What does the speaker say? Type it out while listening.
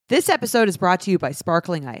This episode is brought to you by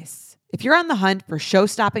Sparkling Ice. If you're on the hunt for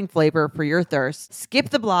show-stopping flavor for your thirst, skip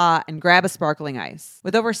the blah and grab a Sparkling Ice.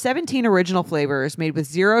 With over 17 original flavors made with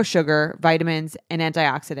zero sugar, vitamins, and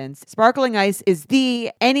antioxidants, Sparkling Ice is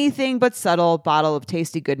the anything but subtle bottle of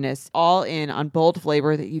tasty goodness, all in on bold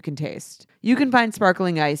flavor that you can taste. You can find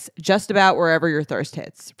Sparkling Ice just about wherever your thirst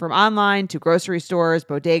hits, from online to grocery stores,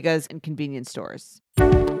 bodegas, and convenience stores.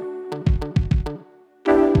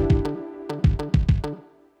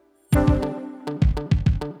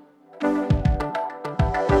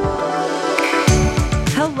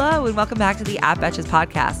 Hello and welcome back to the Betch's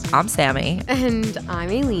podcast. I'm Sammy. And I'm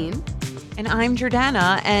Aileen. And I'm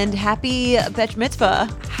Jordana, and happy Betch Mitzvah.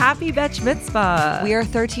 Happy Betch Mitzvah. We are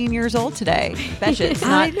 13 years old today. Betches,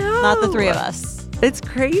 I know. Not the three of us. It's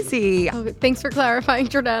crazy. Oh, thanks for clarifying,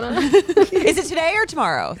 Jordana. Is it today or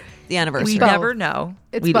tomorrow? The anniversary? We never know.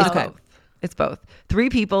 It's both. Okay. It's both. 3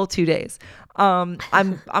 people, 2 days. I'm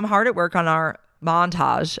hard at work on our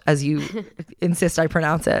montage, as you insist I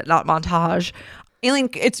pronounce it, not montage. Aileen,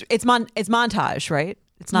 it's montage, right?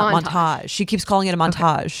 It's not montage. She keeps calling it a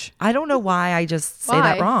montage. Okay. I don't know why I just say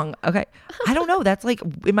that wrong. Okay. I don't know. That's like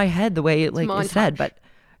in my head the way it is said, but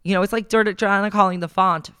you know, it's like Jordana calling the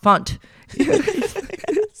font. But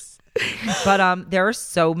there are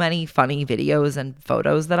so many funny videos and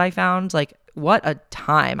photos that I found. Like, what a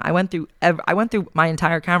time. I went through my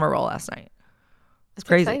entire camera roll last night. It's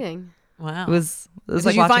crazy. Exciting. Wow. It was Did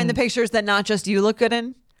like you find the pictures that not just you look good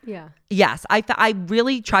in? Yeah. Yes, I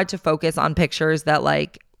really tried to focus on pictures that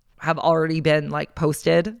like have already been like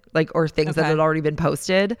posted, like, or things that had already been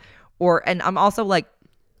posted, and I'm also like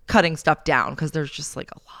cutting stuff down because there's just like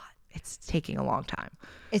a lot. It's taking a long time.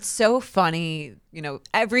 It's so funny, you know,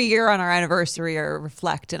 every year on our anniversary or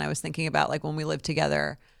reflect, and I was thinking about like when we lived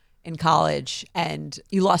together in college and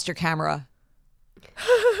you lost your camera.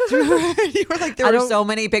 You were like, there were so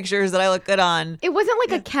many pictures that I look good on. It wasn't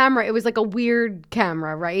like a camera. It was like a weird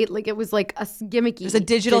camera, right? Like it was like a gimmicky. It was a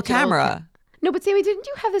digital camera. No, but Sammy, didn't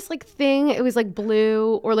you have this like thing? It was like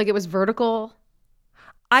blue or like it was vertical.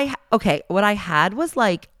 What I had was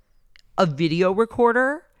like a video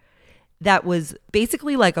recorder that was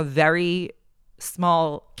basically like a very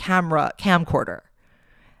small camcorder.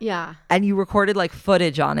 Yeah. And you recorded like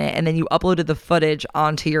footage on it, and then you uploaded the footage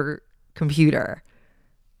onto your computer.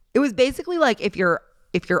 It was basically like if your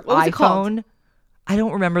iPhone, I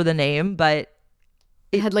don't remember the name, but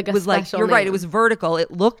it had like a was like, you're name. right, it was vertical.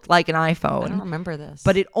 It looked like an iPhone. I don't remember this.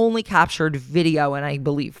 But it only captured video, and I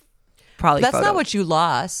believe probably That's photos. not what you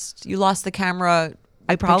lost. You lost the camera.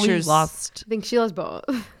 I probably pictures. I think she lost both.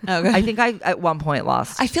 Okay. I think I at one point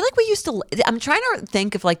lost. I feel like we used to, I'm trying to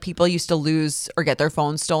think if like people used to lose or get their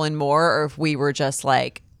phones stolen more, or if we were just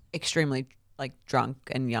like extremely like drunk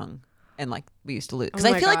and young and like we used to lose. Because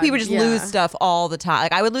I feel like we would just lose stuff all the time.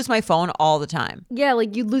 Like I would lose my phone all the time. Yeah,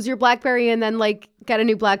 like you'd lose your BlackBerry and then like get a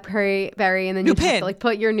new BlackBerry and then you have to like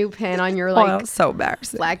put your new pin on your like that was so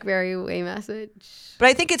embarrassing. BlackBerry way message. But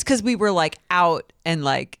I think it's because we were like out and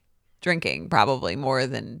like drinking probably more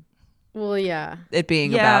than it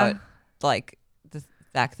being about like the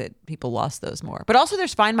fact that people lost those more. But also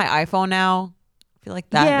there's Find My iPhone now. I feel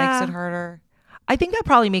like that makes it harder. I think that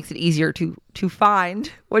probably makes it easier to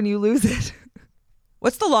find when you lose it.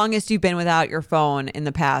 What's the longest you've been without your phone in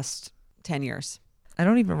the past 10 years? I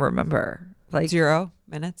don't even remember. Like 0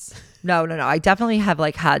 minutes? No. I definitely have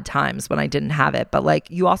like had times when I didn't have it, but like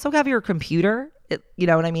you also have your computer. You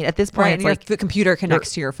know what I mean? At this point, right, it's like like the computer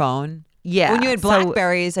connects to your phone. Yeah. When you had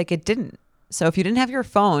Blackberries, like it didn't. So if you didn't have your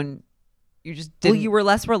phone, you just didn't. Well, you were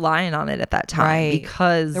less reliant on it at that time, right?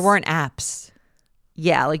 Because there weren't apps.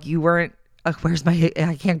 Yeah, like you weren't. I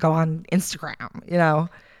can't go on Instagram, you know.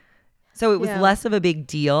 So it was less of a big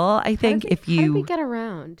deal, I think. How did we get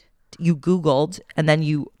around? You Googled and then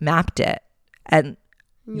you mapped it, and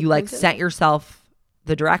you like sent yourself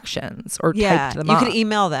the directions or typed them you up. could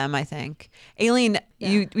email them, I think. Aileen,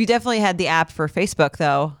 we definitely had the app for Facebook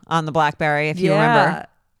though on the BlackBerry, if you remember.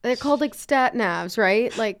 They're called like stat navs,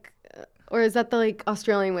 right? Like, or is that the like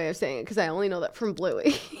Australian way of saying it? Because I only know that from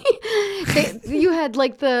Bluey. You had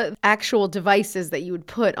like the actual devices that you would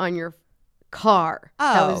put on your car.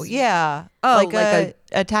 Yeah. Oh, like a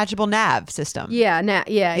attachable nav system. Yeah.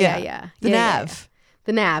 The nav.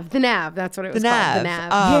 The nav. That's what it was called. The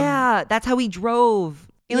nav. Yeah, that's how we drove.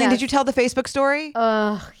 Aileen, did you tell the Facebook story?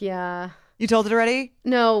 Yeah. You told it already?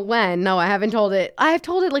 No, when? No, I haven't told it. I have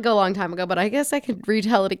told it like a long time ago, but I guess I could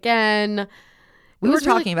retell it again. We were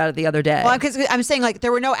talking about it the other day. Well, because I'm saying like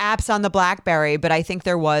there were no apps on the BlackBerry, but I think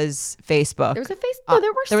there was Facebook. There was a Facebook.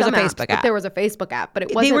 There was a Facebook app, but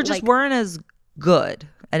it wasn't. They were just weren't as good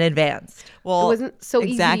and advanced. Well, it wasn't so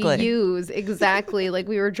exactly. easy to use. Exactly. Like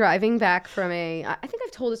we were driving back from I think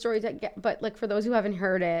I've told a story, but like for those who haven't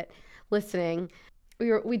heard it, listening,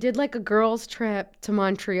 we did like a girls' trip to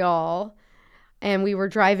Montreal, and we were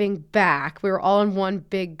driving back. We were all in one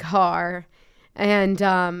big car, and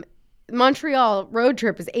Montreal road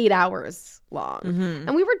trip is 8 hours long.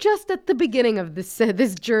 And we were just at the beginning of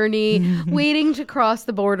this journey, waiting to cross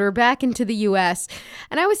the border back into the US.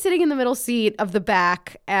 And I was sitting in the middle seat of the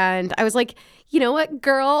back, and I was like, you know what,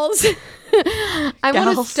 girls? I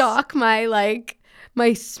want to stalk my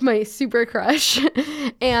super crush,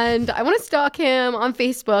 and I want to stalk him on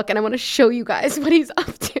Facebook, and I want to show you guys what he's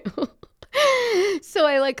up to. So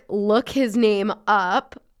I like look his name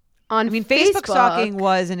up on Facebook stalking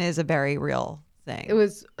was and is a very real thing. It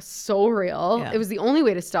was so real. Yeah. It was the only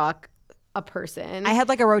way to stalk a person. I had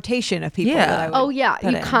like a rotation of people. Yeah. That I would you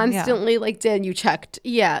put in. constantly you checked.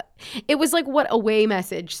 Yeah. It was like what away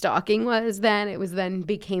message stalking was then. It was then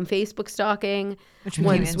became Facebook stalking. Which became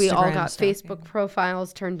once we all Instagram got stalking. Facebook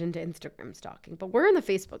profiles turned into Instagram stalking. But we're in the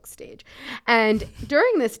Facebook stage. And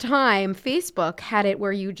during this time, Facebook had it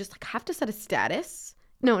where you just like have to set a status.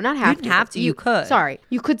 No, not have You didn't have to. You could. Sorry.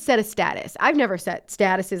 You could set a status. I've never set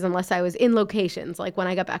statuses unless I was in locations. Like when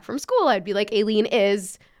I got back from school, I'd be like, Aileen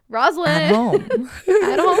is Rosalind. At home.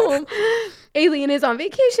 At home. Aileen is on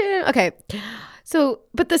vacation. Okay. So,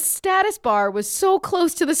 but the status bar was so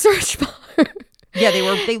close to the search bar. Yeah,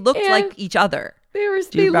 they looked And like each other. They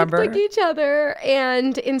looked remember? like each other.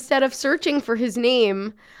 And instead of searching for his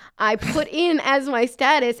name, I put in as my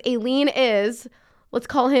status, Aileen is, let's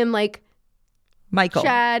call him like Michael.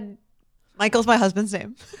 Chad. Michael's my husband's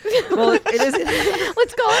name. Well, it is.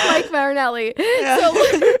 Let's call him Mike Marinelli. So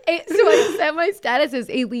I set my status as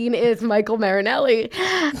Aileen is Michael Marinelli.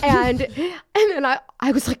 And then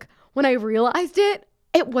I was like, when I realized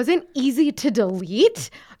it wasn't easy to delete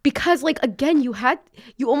because like, again, you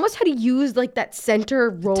almost had to use like that center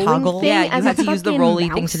rolling toggle. thing. Yeah, you as had a to use the fucking rolly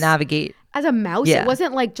thing mouse. to navigate. As a mouse, Yeah. It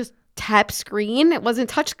wasn't like just tap screen. It wasn't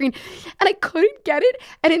touch screen. And I couldn't get it.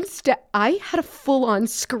 And instead, I had a full-on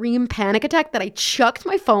scream panic attack that I chucked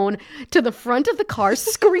my phone to the front of the car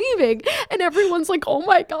screaming. And everyone's like, oh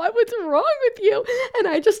my God, what's wrong with you? And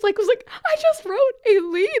I just like was like, I just wrote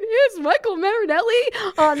Aileen is Michael Marinelli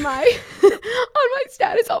on my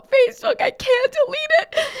status on Facebook. I can't delete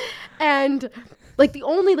it. And like the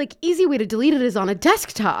only like easy way to delete it is on a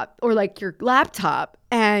desktop or like your laptop.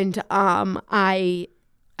 And I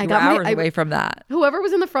got hours away from that. Whoever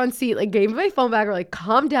was in the front seat like gave me my phone back or like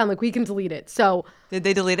calm down, like we can delete it. So Did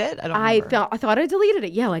they delete it? I don't I remember. thought I deleted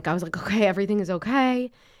it. Yeah, like I was like, okay, everything is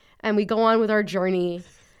okay. And we go on with our journey.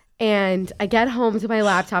 And I get home to my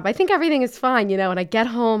laptop. I think everything is fine, you know. And I get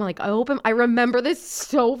home, like I remember this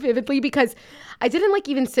so vividly because I didn't like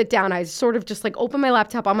even sit down. I sort of just like opened my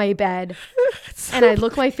laptop on my bed and I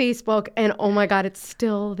look my Facebook and oh my God, it's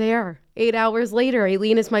still there. 8 hours later,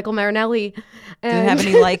 Aileen is Michael Marinelli. And Did it have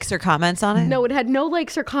any likes or comments on it? no, it had no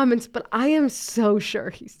likes or comments, but I am so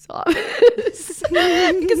sure he saw this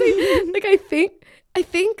because I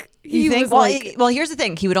think he You think? was Well, like, well, here's the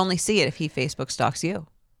thing. He would only see it if he Facebook stalks you.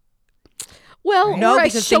 well, No, or I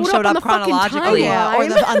because showed things up showed on up the fucking chronologically. Oh yeah, or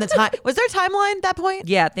timeline. on the time. Was there a timeline at that point?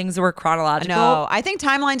 Yeah, things were chronological. No, I think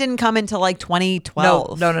timeline didn't come until like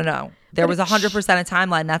 2012. No. There was 100% a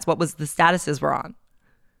timeline. That's what was the statuses were on.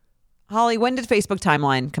 Holly, when did Facebook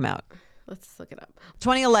timeline come out? Let's look it up.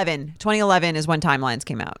 2011. 2011 is when timelines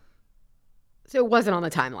came out. So it wasn't on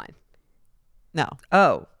the timeline. No,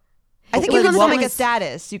 Oh. I think It you was can on still the make a timeline.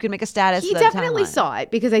 status. You can make a status. He for the definitely timeline. saw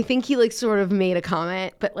it because I think he like sort of made a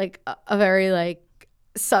comment, but like a very like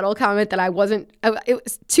subtle comment that it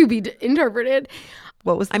was to be interpreted.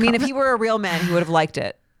 What was the I mean, if comment? he were a real man, he would have liked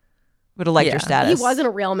it. Would have liked Yeah. your status. He wasn't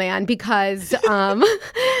a real man because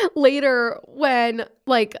later when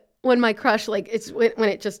my crush when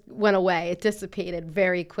it just went away, it dissipated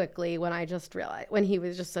very quickly when I just realized when he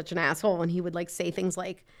was just such an asshole and he would like say things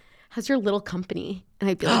like, how's your little company? And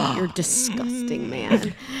I'd be like, you're disgusting,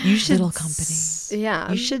 man. You should Little company. Yeah.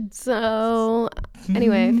 You should. So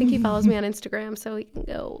anyway, I think he follows me on Instagram so he can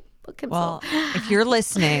go look himself. Well, if you're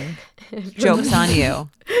listening, joke's on you.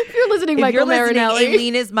 If you're listening, If Michael you're listening, Marinelli.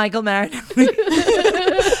 Aileen is Michael Marinelli.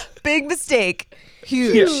 Big mistake.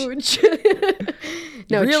 Huge. Huge.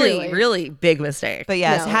 No, really, truly. really big mistake. But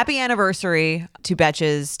yes, No. happy anniversary to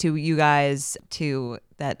Betches, to you guys, to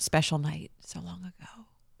that special night so long ago.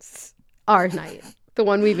 Our night. The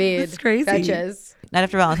one we made. That's crazy. Betches. Night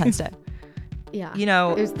after Valentine's Day. Yeah. You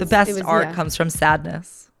know, It was- the best it was- art yeah. comes from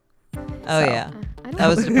sadness. Oh yeah. I don't That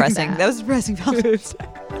was know about depressing. That was depressing Valentine's Day.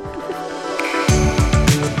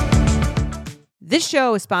 This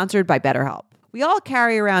show is sponsored by BetterHelp. We all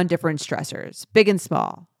carry around different stressors, big and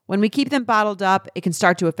small. When we keep them bottled up, it can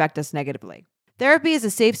start to affect us negatively. Therapy is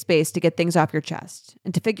a safe space to get things off your chest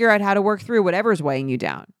and to figure out how to work through whatever's weighing you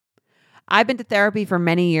down. I've been to therapy for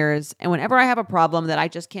many years, and whenever I have a problem that I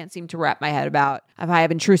just can't seem to wrap my head about, if I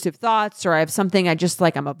have intrusive thoughts or I have something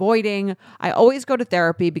I'm avoiding, I always go to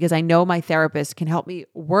therapy because I know my therapist can help me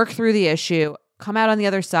work through the issue, come out on the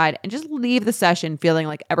other side, and just leave the session feeling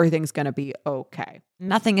like everything's going to be okay.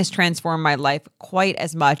 Nothing has transformed my life quite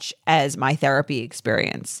as much as my therapy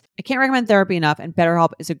experience. I can't recommend therapy enough, and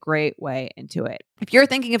BetterHelp is a great way into it. If you're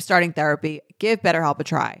thinking of starting therapy, give BetterHelp a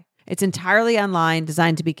try. It's entirely online,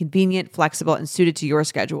 designed to be convenient, flexible, and suited to your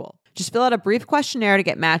schedule. Just fill out a brief questionnaire to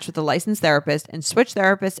get matched with a licensed therapist and switch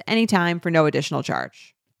therapists anytime for no additional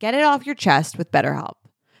charge. Get it off your chest with BetterHelp.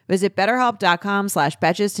 Visit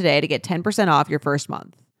betterhelp.com/betches today to get 10% off your first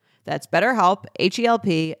month. That's BetterHelp,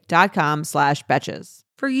 HELP.com/betches.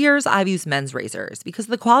 For years, I've used men's razors because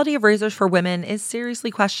the quality of razors for women is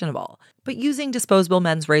seriously questionable. But using disposable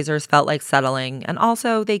men's razors felt like settling, and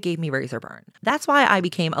also they gave me razor burn. That's why I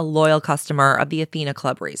became a loyal customer of the Athena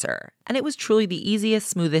Club razor. And it was truly the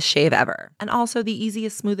easiest, smoothest shave ever. And also the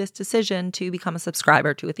easiest, smoothest decision to become a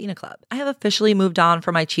subscriber to Athena Club. I have officially moved on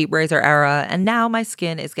from my cheap razor era, and now my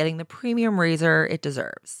skin is getting the premium razor it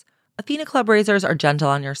deserves. Athena Club razors are gentle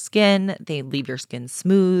on your skin. They leave your skin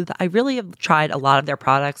smooth. I really have tried a lot of their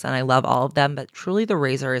products and I love all of them, but truly the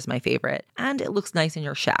razor is my favorite. And it looks nice in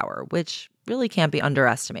your shower, which really can't be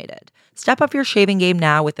underestimated. Step up your shaving game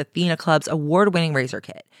now with Athena Club's award-winning razor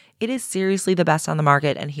kit. It is seriously the best on the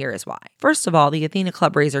market, and here is why. First of all, the Athena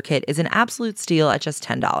Club razor kit is an absolute steal at just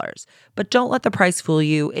 $10. But don't let the price fool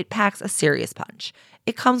you. It packs a serious punch.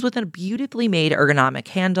 It comes with a beautifully made ergonomic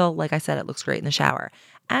handle. Like I said, it looks great in the shower.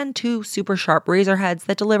 And 2 super sharp razor heads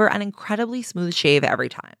that deliver an incredibly smooth shave every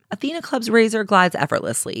time. Athena Club's razor glides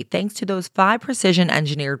effortlessly thanks to those 5 precision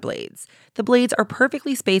engineered blades. The blades are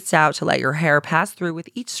perfectly spaced out to let your hair pass through with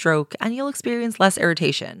each stroke, and you'll experience less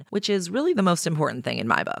irritation, which is really the most important thing in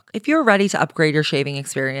my book. If you're ready to upgrade your shaving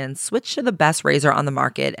experience, switch to the best razor on the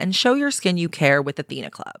market and show your skin you care with Athena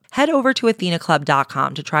Club. Head over to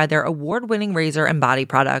athenaclub.com to try their award-winning razor and body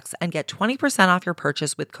products and get 20% off your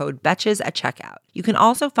purchase with code BETCHES at checkout. You can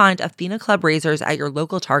also find Athena Club razors at your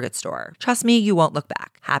local Target store. Trust me, you won't look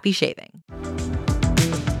back. Happy shaving.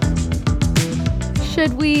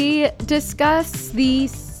 Should we discuss the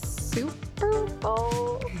Super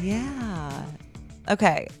Bowl? Yeah.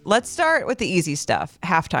 Okay, let's start with the easy stuff.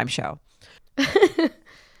 Halftime show.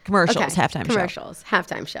 Commercials, Okay. halftime Commercials,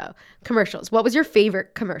 halftime show. Commercials. What was your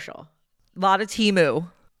favorite commercial? A lot of Temu.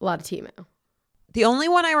 A lot of Temu. The only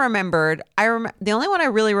one I remembered, the only one I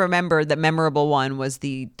really remembered, the memorable one, was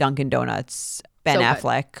the Dunkin' Donuts Ben So good.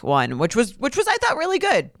 Affleck one, which was I thought really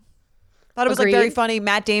good. Thought it was like Agreed. very funny.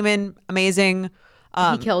 Matt Damon, amazing.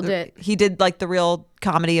 He killed it. He did like the real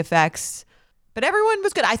comedy effects, but everyone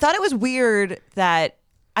was good. I thought it was weird that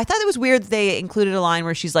they included a line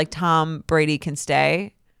where she's like, "Tom Brady can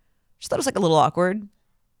stay." Just thought it was like a little awkward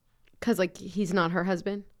Because like he's not her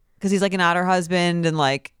husband. because he's like not her husband, and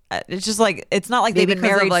like it's just like it's not like Maybe they've been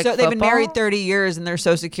because of, married. like, They've been married football? 30 years and they're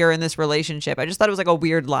so secure in this relationship. I just thought it was like a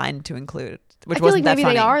weird line to include, which I feel wasn't like maybe that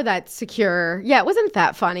funny. they are that secure. Yeah, it wasn't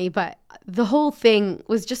that funny, but the whole thing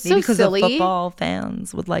was just Maybe so because silly. of football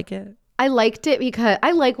fans would like it. I liked it because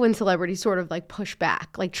I like when celebrities sort of like push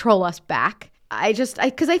back, like troll us back.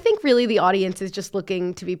 Because I think really the audience is just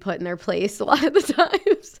looking to be put in their place a lot of the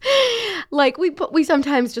times. Like we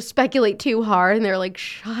sometimes just speculate too hard, and they're like,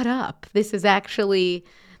 "Shut up! This is actually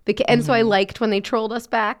the." And so I liked when they trolled us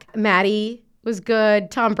back. Maddie was good.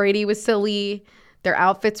 Tom Brady was silly. Their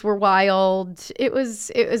outfits were wild. It was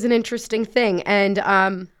an interesting thing, and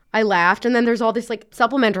I laughed. And then there's all this like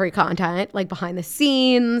supplementary content, like behind the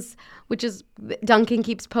scenes, which is Duncan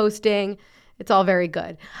keeps posting. It's all very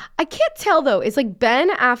good. I can't tell though. Is like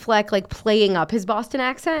Ben Affleck like playing up his Boston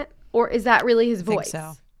accent, or is that really his I think voice?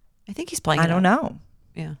 so. I think he's playing. I don't know.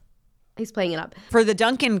 Yeah. He's playing it up. For the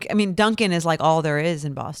Duncan, I mean, Duncan is like all there is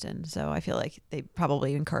in Boston, so I feel like they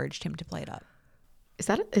probably encouraged him to play it up. Is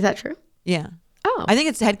that true? Yeah. Oh, I think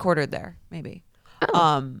it's headquartered there, maybe.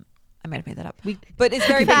 Oh. I might have made that up. But it's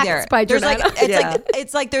very big Facts there. by There's like Jordana.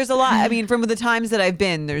 it's like there's a lot. I mean, from the times that I've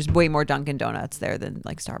been, there's way more Dunkin' Donuts there than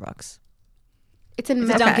like Starbucks. it's in,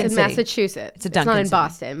 a Dunkin' City. Massachusetts. It's a not Dunkin' in City.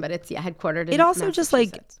 Boston, but it's headquartered in It also just like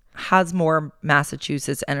Massachusetts. has more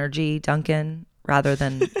Massachusetts energy, Duncan, rather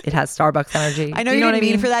than it has Starbucks energy. I know Do you know didn't what I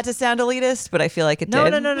mean mean for that to sound elitist, but I feel like it No,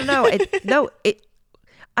 did. no.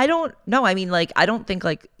 I don't know. I mean, like, I don't think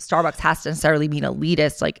like Starbucks has to necessarily mean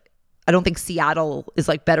elitist. Like, I don't think Seattle is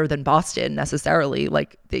like better than Boston necessarily.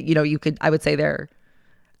 Like, you know, I would say they're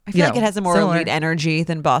I feel like it has a more elite energy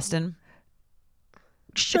than Boston.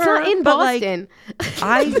 Sure, it's not in Boston.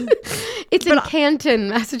 It's in Canton,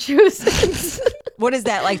 Massachusetts. What is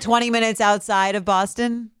that, like 20 minutes outside of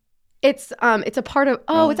Boston? It's a part of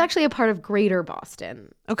it's actually a part of Greater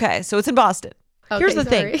Boston. Okay, so it's in Boston. Okay, here's the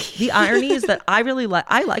thing. The irony is that I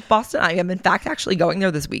like Boston. I am in fact actually going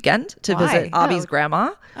there this weekend to visit Abby's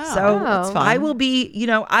grandma. So that's fun. I will be,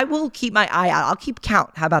 I will keep my eye out. I'll keep count.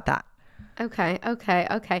 How about that?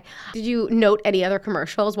 Okay. Did you note any other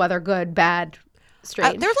commercials, whether good, bad,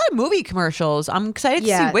 strange? There's a lot of movie commercials. I'm excited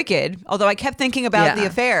to see Wicked, although I kept thinking about the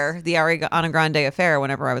affair, the Ariana Grande affair,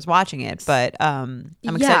 whenever I was watching it. But I'm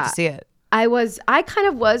excited to see it. I kind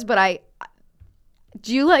of was, but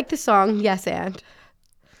do you like the song Yes and?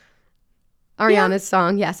 Ariana's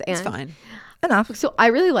song Yes and. It's fine. Enough. So I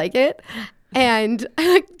really like it. And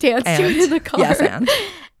I like dance to it in the car. Yes and.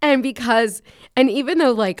 And even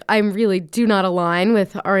though like I really do not align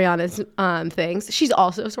with Ariana's things, she's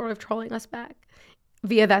also sort of trolling us back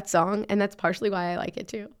via that song. And that's partially why I like it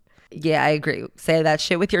too. Yeah, I agree. Say that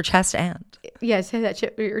shit with your chest and. Yeah, say that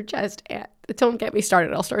shit with your chest and. Don't get me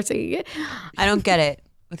started. I'll start singing it. I don't get it.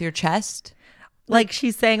 With your chest? Like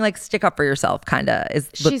she's saying like stick up for yourself kind of is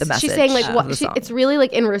what the message. She's saying like what it's really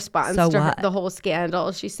like in response so to the whole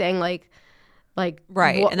scandal. She's saying like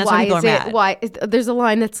right, and that's why people are mad. Why there's a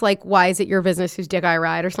line that's like, why is it your business whose dick I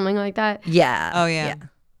ride or something like that? Yeah. Oh yeah.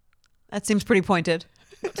 That seems pretty pointed.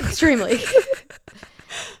 Extremely.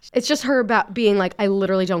 It's just her about being like, I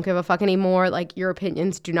literally don't give a fuck anymore. Like your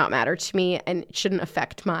opinions do not matter to me and it shouldn't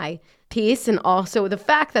affect my piece. And also the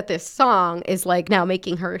fact that this song is like now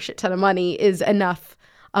making her a shit ton of money is enough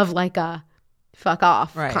of like a fuck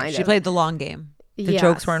off kind of. She played the long game. The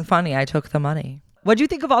jokes weren't funny. I took the money. What do you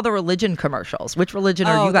think of all the religion commercials? Which religion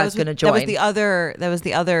are you guys going to join? That was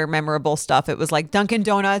the other memorable stuff. It was like Dunkin'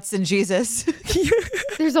 Donuts and Jesus.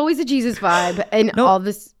 There's always a Jesus vibe and all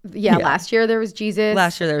this. Yeah, last year there was Jesus.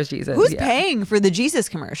 Who's paying for the Jesus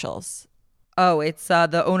commercials? Oh, it's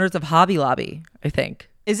the owners of Hobby Lobby, I think.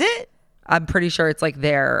 Is it? I'm pretty sure it's like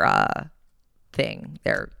their thing,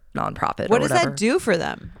 their nonprofit. What does that do for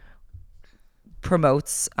them?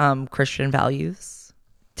 Promotes Christian values.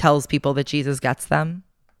 Tells people that Jesus gets them.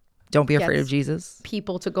 Don't be afraid of Jesus.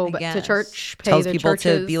 People to go back to church. Tells people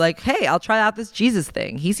to be like, hey, I'll try out this Jesus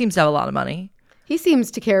thing. He seems to have a lot of money. He seems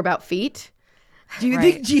to care about feet. Do you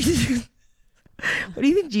think Jesus... What do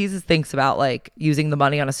you think Jesus thinks about like using the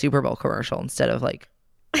money on a Super Bowl commercial instead of like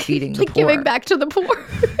feeding the poor? Giving back to the poor.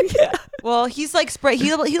 Yeah. Well, he's like spread.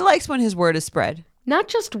 He likes when his word is spread. Not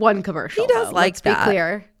just one commercial. He does though. like Let's that. be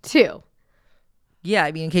clear, two. Yeah,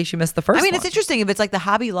 I mean, in case you missed the first one. It's interesting. If it's like the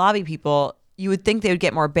Hobby Lobby people, you would think they would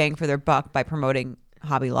get more bang for their buck by promoting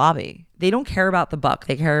Hobby Lobby. They don't care about the buck.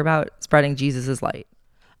 They care about spreading Jesus's light.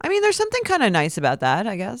 I mean, there's something kind of nice about that,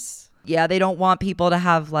 I guess. Yeah, they don't want people to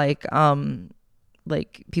have like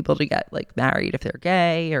people to get like married if they're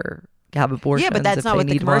gay or have abortions. Yeah, but that's not what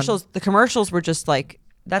the commercials. The commercials were just like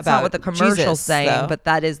that's not what the commercial's saying, though. but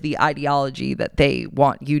that is the ideology that they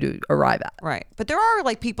want you to arrive at. Right, but there are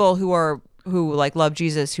like people who like love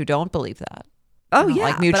Jesus who don't believe that. Oh yeah,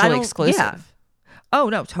 like mutually exclusive. Yeah. Oh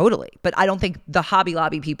no, totally. But I don't think the Hobby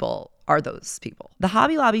Lobby people are those people. The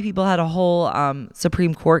Hobby Lobby people had a whole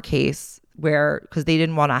Supreme Court case where because they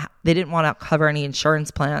didn't want to cover any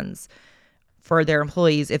insurance plans for their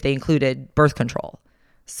employees if they included birth control.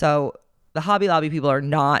 So the Hobby Lobby people are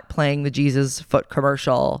not playing the Jesus foot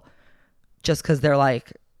commercial just because they're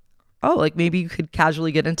like, oh, like maybe you could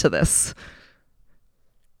casually get into this.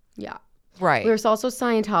 Yeah. Right. There's also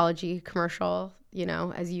Scientology commercial,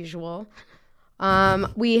 as usual.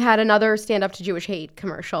 We had another Stand Up to Jewish Hate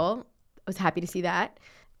commercial. I was happy to see that.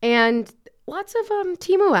 And lots of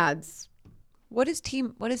Temu ads. What is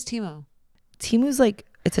Temu? Temu's like,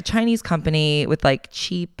 it's a Chinese company with like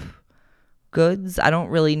cheap goods. I don't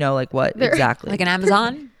really know like what exactly. Like an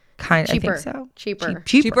Amazon? Kind of, Cheaper. I think so.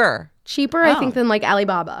 Cheaper, I think, than like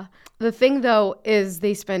Alibaba. The thing though is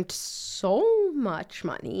they spent so much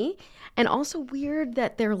money, and also weird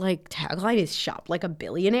that their like tagline is "Shop like a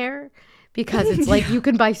billionaire," because it's like you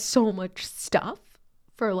can buy so much stuff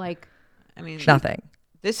for like, nothing.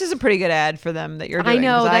 This is a pretty good ad for them that you're doing. I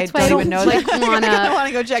know, that's why I don't want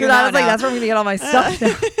to go check it out. I was like, that's where I'm gonna get all my stuff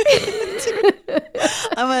now.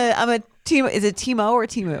 I'm a Temu. Is it Timo or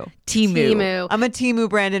Temu? Temu. I'm a Temu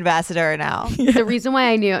brand ambassador now. The reason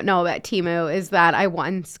why I know about Temu is that I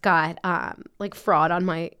once got like fraud on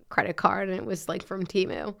my credit card, and it was like from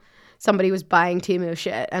Temu. Somebody was buying Temu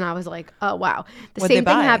shit, and I was like, oh wow. The same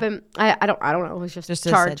thing happened. I don't know. It was just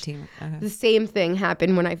charged. Temu. Okay. The same thing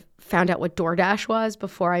happened when I found out what DoorDash was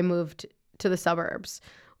before I moved to the suburbs.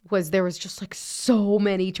 was there was just like so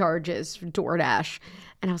many charges for DoorDash.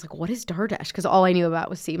 And I was like, what is DoorDash? Because all I knew about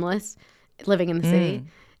was Seamless, living in the city.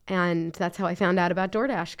 And that's how I found out about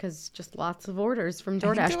DoorDash, because just lots of orders from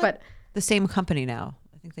DoorDash. But the same company now.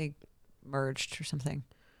 I think they merged or something.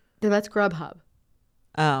 No, that's Grubhub.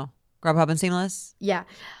 Oh, Grubhub and Seamless? Yeah.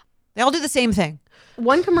 They all do the same thing.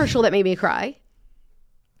 One commercial that made me cry.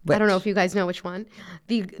 Which? I don't know if you guys know which one.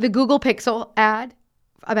 The Google Pixel ad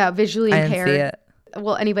about visually I impaired. didn't see it.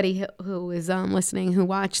 Well, anybody who is listening who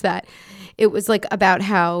watched that, it was like about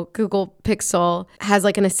how Google Pixel has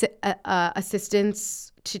like an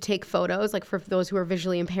assistance to take photos, like for those who are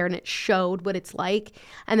visually impaired, and it showed what it's like,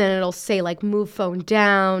 and then it'll say like move phone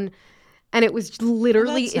down, and it was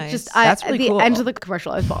literally that's nice. That's really at the cool. end of the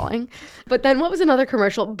commercial I was falling. But then what was another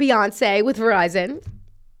commercial? Beyonce with Verizon.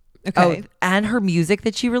 Okay. Oh, and her music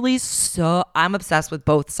that she released. So I'm obsessed with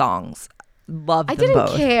both songs. Love them I didn't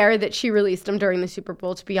both. care that she released them during the Super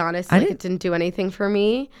Bowl, to be honest. Like, it didn't do anything for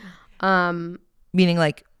me. Meaning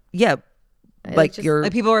like, yeah, like just- you're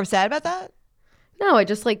Like people were upset about that? No, I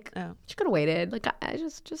just like Oh. she could have waited. Like I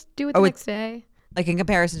just do it the next day. Like in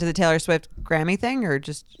comparison to the Taylor Swift Grammy thing, or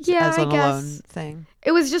just Yeah, as an I alone guess. thing?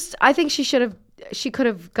 It was just, I think she could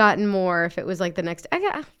have gotten more if it was like the next.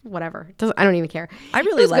 Whatever. I don't even care. I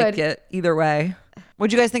really was like good. it either way.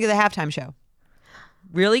 What'd you guys think of the halftime show?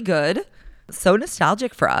 Really good. So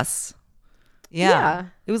nostalgic for us. Yeah.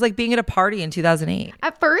 It was like being at a party in 2008.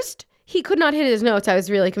 At first, he could not hit his notes. I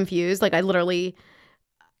was really confused. Like I literally.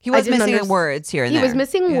 He was didn't missing underst- words here and He there. was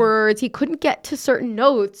missing Yeah. words. He couldn't get to certain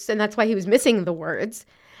notes, and that's why he was missing the words.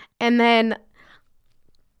 And then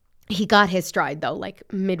he got his stride, though, like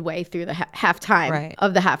midway through the halftime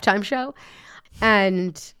of the halftime show.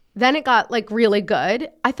 And then it got like really good.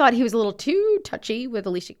 I thought he was a little too touchy with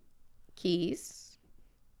Alicia Keys.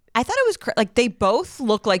 I thought it was like they both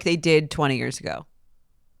look like they did 20 years ago.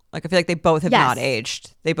 Like I feel like they both have not Yes.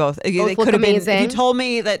 aged. They both they look could have been. If amazing. you told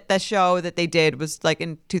me that the show that they did was like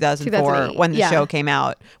in 2004 2008, when the yeah. show came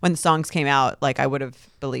out, when the songs came out, like I would have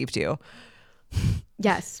believed you.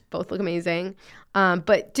 Yes, both look amazing.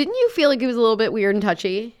 But didn't you feel like it was a little bit weird and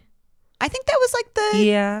touchy? I think that was like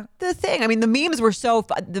the thing. I mean, the memes were so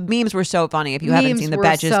funny. If you haven't Memes seen the were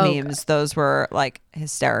Betch's so memes, those were like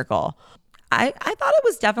hysterical. I thought it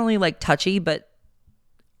was definitely like touchy, but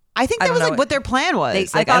I think I that don't was know. like what their plan was.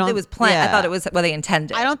 I Like, thought don't- it was planned. I yeah. thought it was what they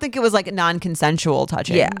intended. I don't think it was like non-consensual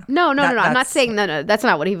touching. Yeah. No. I'm not That's- saying no. That's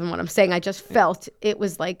not what I'm saying. I just felt it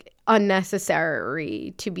was like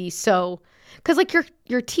unnecessary to be so, because like your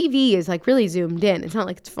TV is like really zoomed in. It's not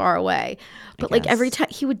like it's far away, but like every guess. time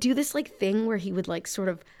he would do this like thing where he would like sort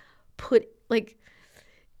of put like,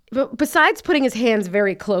 but besides putting his hands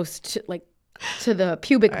very close to the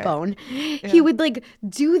pubic bone, he would like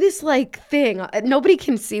do this like thing. Nobody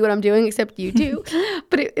can see what I'm doing except you do,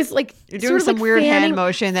 but it's like You're doing sort of some like weird hand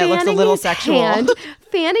motion that looks a fanning little his sexual.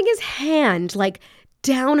 fanning his hand like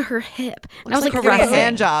down her hip. And I was like, Like a caressing.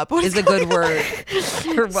 hand job. is a good word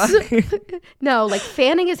for what? no, like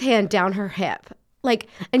fanning his hand down her hip. Like,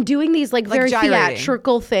 and doing these like very gyrating.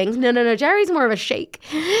 theatrical things. No. Jerry's more of a shake.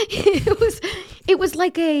 It was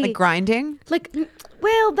like a Like grinding. like,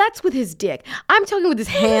 well, that's with his dick. I'm talking with his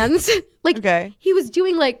hands. Like, Okay. he was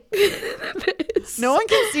doing like this. No one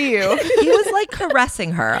can see you. He was like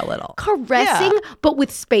caressing her a little. Caressing, but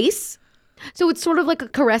with space. So it's sort of like a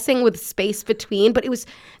caressing with space between, but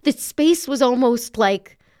the space was almost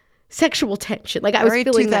like sexual tension. Like I was Very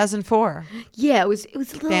feeling that. 2004. Yeah, it was a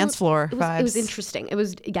little, Dance floor It was vibes. interesting. It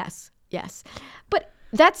was yes. But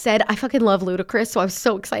that said, I fucking love Ludacris, so I was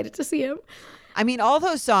so excited to see him. I mean, all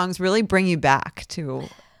those songs really bring you back to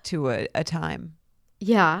a time.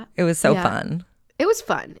 Yeah, It was so Yeah. fun. it was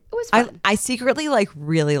fun. It was fun. I secretly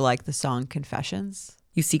really like the song Confessions.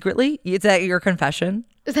 You secretly? Is that your confession?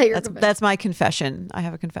 Is that your? That's my confession. I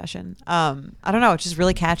have a confession. I don't know. It's just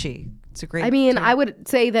really catchy. It's a great. I mean, tune. I would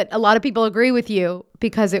say that a lot of people agree with you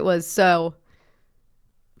because it was so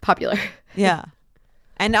popular. Yeah.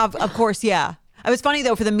 And of course, yeah. It was funny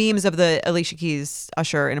though for the memes of the Alicia Keys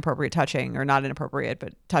Usher inappropriate touching, or not inappropriate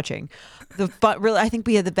but touching. But really, I think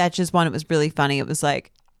we had the Betches one. It was really funny. It was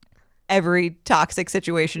like every toxic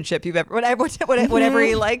situationship you've ever, whatever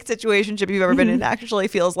like situationship you've ever been in actually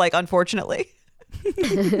feels like, unfortunately.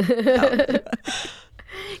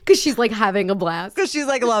 Because she's like having a blast. Because she's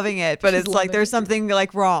like loving it, but it's like there's something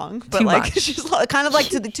like wrong. But Too like much. she's kind of like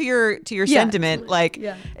to your Yeah. sentiment. Like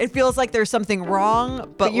Yeah. it feels like there's something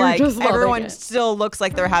wrong, but you're like just loving everyone it. still looks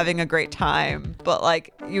like they're having a great time. But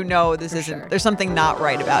like this isn't. sure. There's something not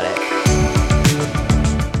right about it.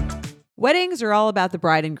 Weddings are all about the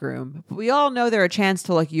bride and groom, but we all know they're a chance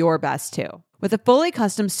to look your best too. With a fully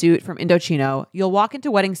custom suit from Indochino, you'll walk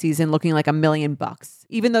into wedding season looking like $1,000,000,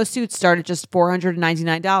 even though suits start at just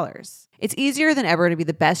 $499. It's easier than ever to be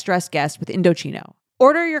the best dressed guest with Indochino.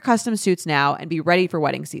 Order your custom suits now and be ready for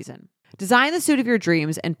wedding season. Design the suit of your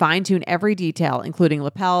dreams and fine-tune every detail, including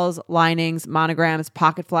lapels, linings, monograms,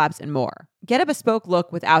 pocket flaps, and more. Get a bespoke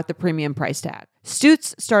look without the premium price tag.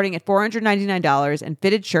 Suits starting at $499 and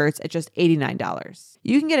fitted shirts at just $89.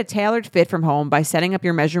 You can get a tailored fit from home by setting up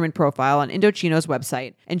your measurement profile on Indochino's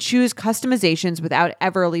website and choose customizations without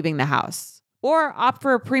ever leaving the house. Or opt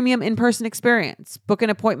for a premium in-person experience. Book an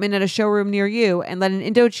appointment at a showroom near you and let an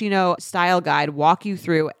Indochino style guide walk you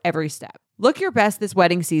through every step. Look your best this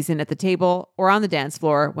wedding season at the table or on the dance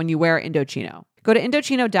floor when you wear Indochino. Go to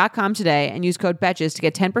Indochino.com today and use code BETCHES to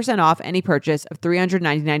get 10% off any purchase of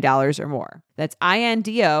 $399 or more. That's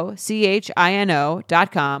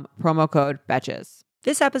INDOCHINO.com, promo code BETCHES.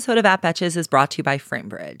 This episode of At Betches is brought to you by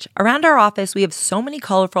FrameBridge. Around our office, we have so many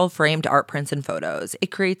colorful framed art prints and photos. It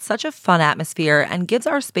creates such a fun atmosphere and gives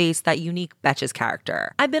our space that unique Betches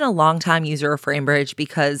character. I've been a longtime user of FrameBridge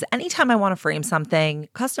because anytime I want to frame something,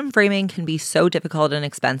 custom framing can be so difficult and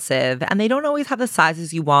expensive, and they don't always have the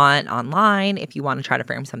sizes you want online if you want to try to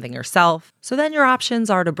frame something yourself. So then your options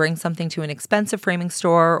are to bring something to an expensive framing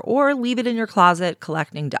store or leave it in your closet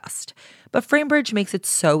collecting dust. But FrameBridge makes it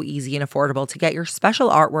so easy and affordable to get your special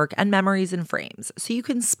artwork and memories in frames, so you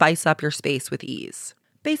can spice up your space with ease.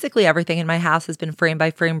 Basically everything in my house has been framed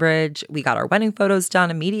by FrameBridge. We got our wedding photos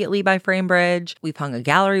done immediately by FrameBridge. We've hung a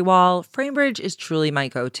gallery wall. FrameBridge is truly my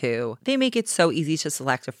go-to. They make it so easy to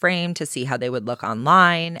select a frame to see how they would look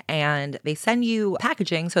online, and they send you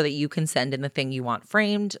packaging so that you can send in the thing you want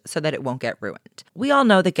framed so that it won't get ruined. We all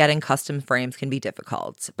know that getting custom frames can be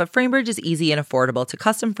difficult, but FrameBridge is easy and affordable to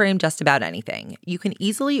custom frame just about anything. You can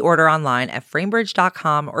easily order online at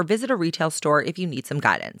framebridge.com or visit a retail store if you need some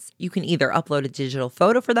guidance. You can either upload a digital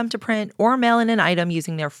photo for them to print or mail in an item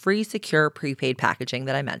using their free, secure, prepaid packaging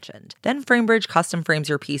that I mentioned. Then FrameBridge custom frames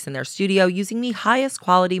your piece in their studio using the highest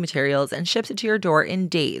quality materials and ships it to your door in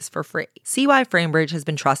days for free. See why FrameBridge has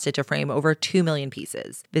been trusted to frame over 2 million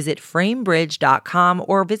pieces. Visit framebridge.com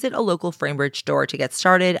or visit a local FrameBridge store to get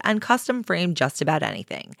started and custom frame just about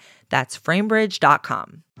anything. That's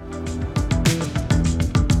framebridge.com.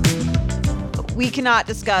 We cannot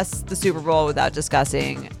discuss the Super Bowl without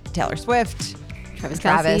discussing Taylor Swift,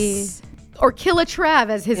 Travis. Or Killa Trav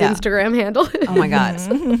as his Instagram handle. Oh my God.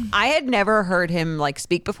 I had never heard him like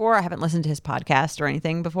speak before. I haven't listened to his podcast or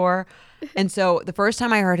anything before. And so the first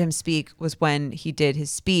time I heard him speak was when he did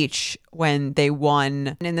his speech when they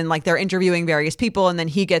won. And then like they're interviewing various people and then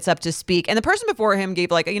he gets up to speak. And the person before him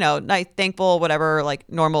gave like, nice, thankful, whatever, like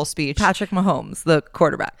normal speech. Patrick Mahomes, the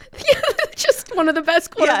quarterback. Yeah, just one of the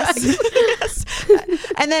best quarterbacks. Yes.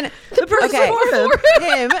 And then the person before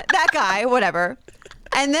him, that guy, whatever.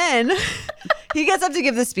 And then he gets up to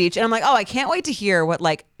give the speech and I'm like, oh, I can't wait to hear what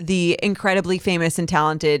like the incredibly famous and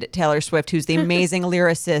talented Taylor Swift, who's the amazing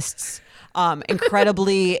lyricist,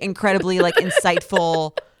 incredibly like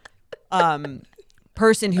insightful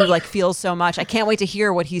person who like feels so much. I can't wait to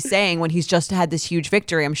hear what he's saying when he's just had this huge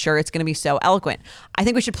victory. I'm sure it's going to be so eloquent. I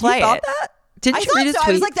think we should play it. That? Didn't you read his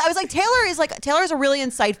tweet? I was like, Taylor's a really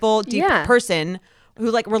insightful, deep person who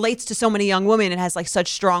like relates to so many young women and has like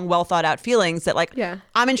such strong, well thought out feelings that like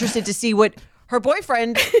I'm interested to see what her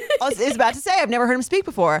boyfriend is about to say. I've never heard him speak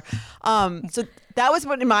before. So that was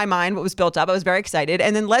what in my mind what was built up. I was very excited.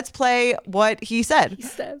 And then let's play what he said. He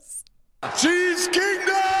says, Cheese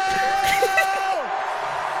Kingdom!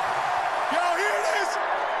 Y'all hear this?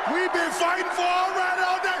 We've been fighting for all right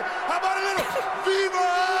all day. How about a little Viva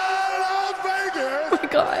Las Vegas? oh my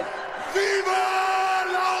God. Viva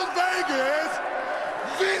Las Vegas!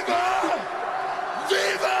 Viva!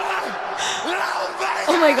 Viva Las Vegas!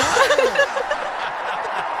 Oh my God.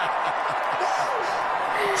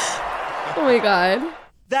 Oh my God.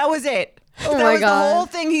 That was it. Oh that my was God. the whole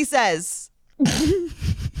thing he says.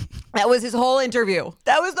 That was his whole interview.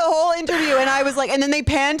 That was the whole interview. And I was like, and then they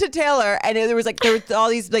panned to Taylor and there were all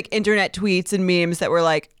these like internet tweets and memes that were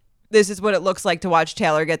like, this is what it looks like to watch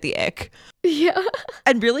Taylor get the ick. Yeah.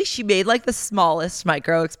 And really, she made like the smallest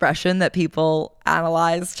micro expression that people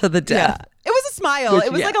analyze to the death. It was a smile.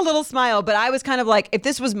 It was like a little smile. But I was kind of like, if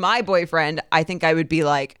this was my boyfriend, I think I would be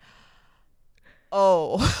like,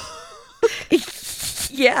 oh.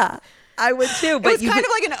 Yeah, I would too. But it was kind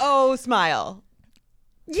of like an oh smile.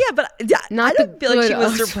 Yeah, but I didn't feel like she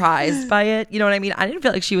was surprised by it. You know what I mean? I didn't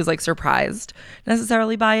feel like she was like surprised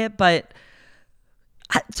necessarily by it. But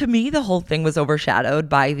to me, the whole thing was overshadowed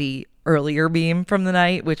by the earlier meme from the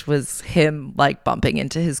night, which was him like bumping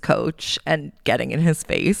into his coach and getting in his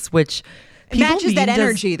face, which It matches that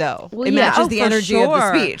energy, though. Well, it yeah. matches the for energy of the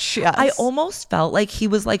sure. speech. Yes. I almost felt like he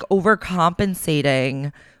was like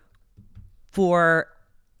overcompensating for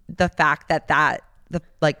the fact that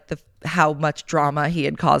how much drama he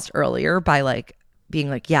had caused earlier by like being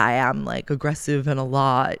like, yeah, I am like aggressive and a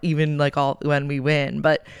lot, even like all when we win.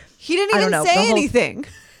 But he didn't I don't even know, say anything.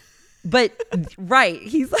 But right,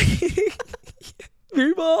 he's like,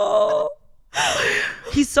 people.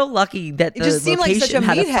 He's so lucky that the just seemed like such a location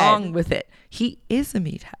had a meathead. song with it. He is a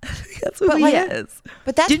meathead. That's what he is.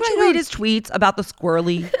 But that's Didn't what I you don't- read his tweets about the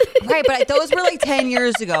squirrely? Right, but those were like 10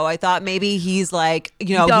 years ago. I thought maybe he's like,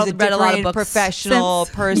 you know, Y'all he's a read a lot of different books professional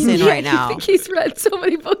since? person right now. I think he's read so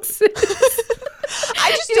many books.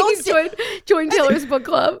 I just You don't think he's joined Taylor's book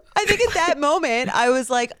club. I think at that moment, I was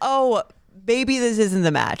like, oh, maybe this isn't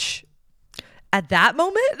the match. At that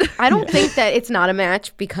moment? I don't think that it's not a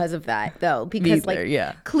match because of that, though. Because, Neither,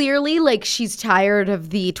 yeah. clearly, like, she's tired of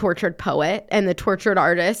the tortured poet and the tortured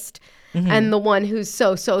artist and the one who's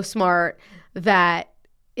so smart that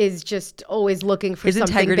is just always looking for His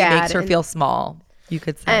something integrity bad. makes her feel small, you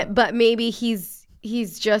could say. But maybe he's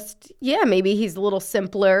just, maybe he's a little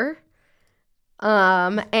simpler.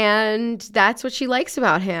 And that's what she likes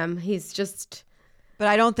about him. He's just... But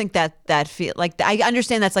I don't think that feel like, I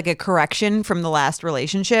understand that's like a correction from the last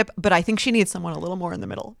relationship, but I think she needs someone a little more in the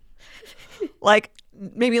middle. Like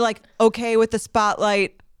maybe like okay with the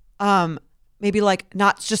spotlight, maybe like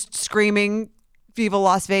not just screaming "Viva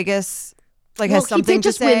Las Vegas," like has something he did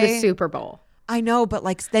just to say. win the Super Bowl. I know, but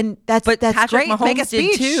like then that's Patrick great. Make a Mahomes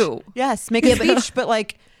did speech too. Yes, make a speech, but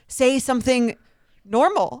like say something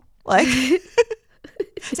normal. Like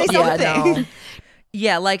say something. no.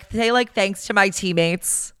 Yeah, like say like thanks to my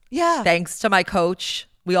teammates. Yeah. Thanks to my coach.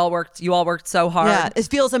 You all worked so hard. Yeah, it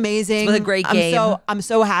feels amazing. It was a great game. I'm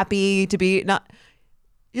so happy to be not.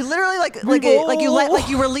 You literally like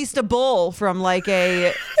you released a bull from like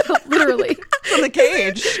a Literally. from the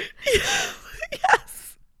cage. Yes.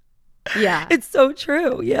 Yeah. It's so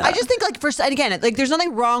true. Yeah. I just think like and again, like there's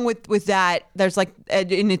nothing wrong with that. There's like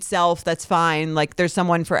in itself that's fine. Like there's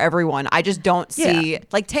someone for everyone. I just don't see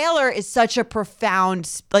like Taylor is such a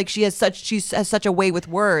profound, like she has such a way with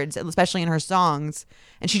words, especially in her songs,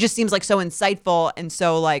 and she just seems like so insightful and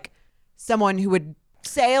so like someone who would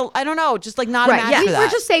say, I don't know, just like not a match for that. We're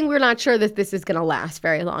just saying we're not sure that this is going to last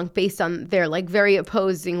very long based on their like very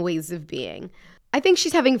opposing ways of being. I think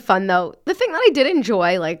she's having fun though. The thing that I did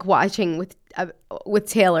enjoy like watching with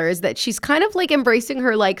Taylor is that she's kind of like embracing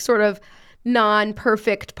her like sort of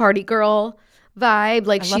non-perfect party girl vibe.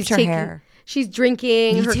 Like she's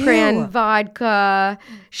drinking her cran vodka.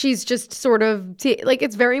 She's just sort of like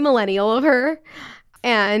it's very millennial of her.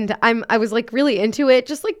 And I was like really into it,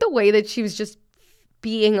 just like the way that she was just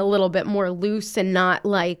being a little bit more loose and not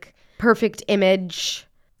like perfect image.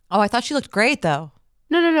 Oh, I thought she looked great though.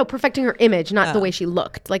 No, perfecting her image, not the way she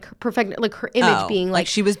looked. Like her image being like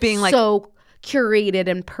she was being like so curated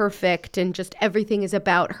and perfect, and just everything is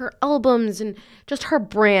about her albums and just her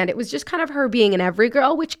brand. It was just kind of her being an every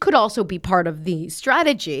girl, which could also be part of the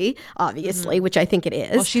strategy, obviously, which I think it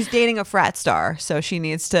is. Well, she's dating a frat star, so she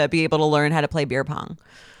needs to be able to learn how to play beer pong.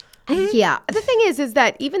 Yeah. The thing is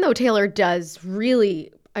that even though Taylor does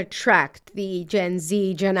really attract the Gen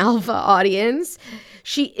Z, Gen Alpha audience,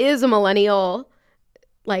 she is a millennial.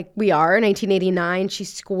 Like we are in 1989,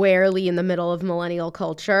 she's squarely in the middle of millennial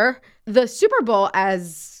culture. The Super Bowl,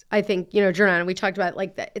 as I think, Jordan, we talked about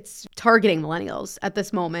like that it's targeting millennials at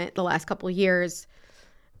this moment, the last couple of years,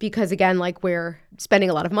 because again, like we're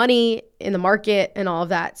spending a lot of money in the market and all of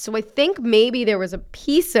that. So I think maybe there was a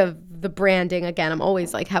piece of the branding. Again, I'm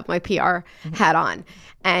always like have my PR hat on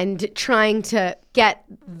and trying to get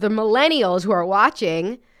the millennials who are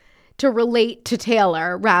watching to relate to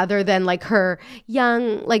Taylor rather than like her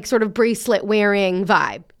young, like sort of bracelet wearing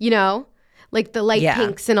vibe, like the light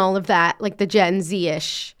pinks and all of that, like the Gen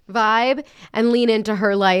Z-ish vibe, and lean into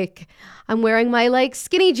her like, I'm wearing my like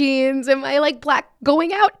skinny jeans and my like black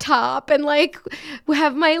going out top and like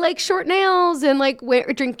have my like short nails and like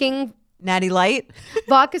drinking Natty Light,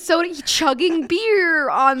 vodka soda, chugging beer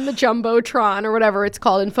on the Jumbotron or whatever it's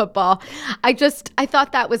called in football. I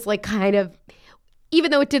thought that was like kind of, even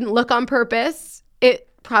though it didn't look on purpose, it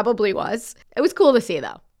probably was. It was cool to see,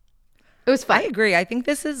 though. It was fun. I agree.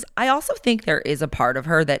 I also think there is a part of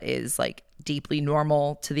her that is like deeply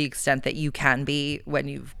normal to the extent that you can be when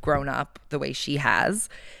you've grown up the way she has.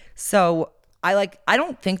 So I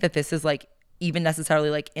don't think that this is like even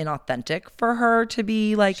necessarily like inauthentic for her to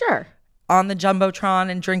be like on the Jumbotron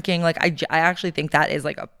and drinking. Like I actually think that is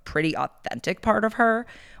like a pretty authentic part of her.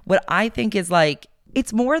 What I think is like,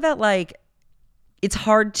 it's more that like, it's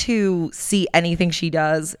hard to see anything she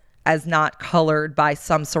does as not colored by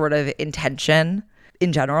some sort of intention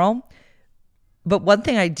in general. But one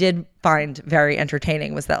thing I did find very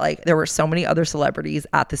entertaining was that like there were so many other celebrities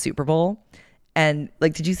at the Super Bowl. And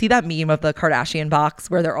like, did you see that meme of the Kardashian box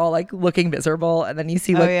where they're all like looking miserable, and then you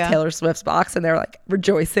see like Taylor Swift's box and they're like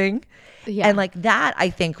rejoicing? Yeah. And like that, I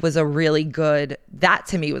think was a really good, that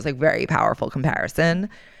to me was like very powerful comparison,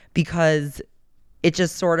 because it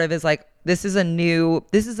just sort of is like, this is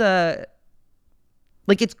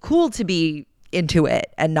like, it's cool to be into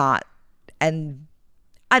it and not, and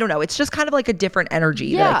I don't know. It's just kind of like a different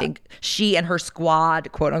energy that I think she and her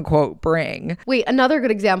squad, quote unquote, bring. Wait, another good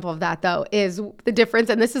example of that, though, is the difference.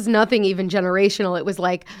 And this is nothing even generational. It was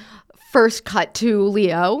like first cut to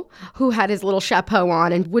Leo, who had his little chapeau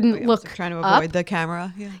on and wouldn't look trying to up. avoid the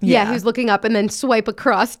camera. Yeah, he was looking up and then swipe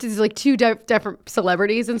across to like two different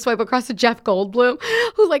celebrities and swipe across to Jeff Goldblum,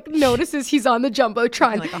 who like notices he's on the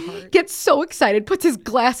Jumbotron, like gets so excited, puts his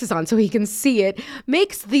glasses on so he can see it,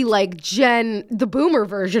 makes the like the boomer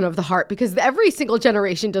version of the heart, because every single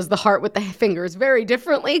generation does the heart with the fingers very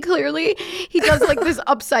differently, clearly. He does like this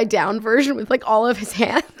upside down version with like all of his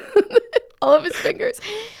hands, all of his fingers.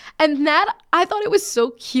 And that, I thought it was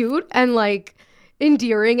so cute and like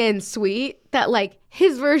endearing and sweet that like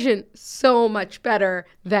his version so much better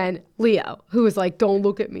than Leo, who was like, don't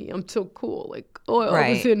look at me, I'm so cool. Like, oh,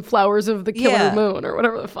 I was in Flowers of the Killer Moon or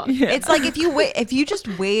whatever the fuck. Yeah. It's like if you just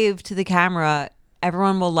wave to the camera,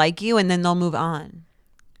 everyone will like you and then they'll move on.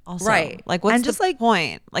 Also, right. Like, what's just like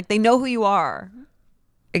point? Like, they know who you are.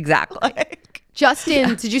 Exactly.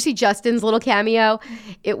 Justin, did you see Justin's little cameo?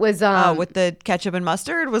 It was with the ketchup and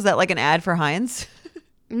mustard. Was that like an ad for Heinz?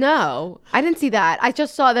 No, I didn't see that. I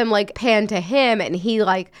just saw them like pan to him and he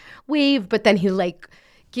like waved, but then he like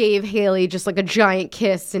gave Haley just like a giant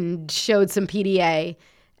kiss and showed some PDA,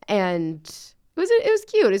 and it was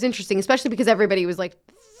cute. It was interesting, especially because everybody was like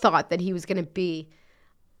thought that he was going to be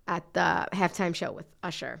at the halftime show with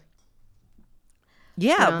Usher.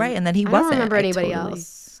 Yeah, right. And then he wasn't. I don't remember anybody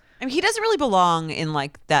else. I mean, he doesn't really belong in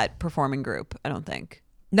like that performing group, I don't think.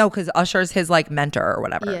 No, because Usher's his like mentor or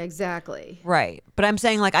whatever. Yeah, exactly. Right. But I'm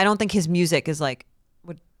saying like I don't think his music is like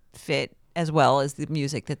would fit as well as the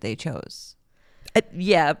music that they chose.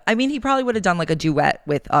 Yeah. I mean, he probably would have done like a duet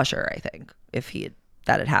with Usher, I think, if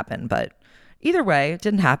that had happened. But either way, it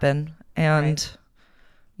didn't happen. And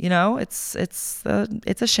you know, it's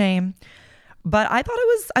a shame. But I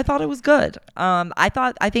thought it was good.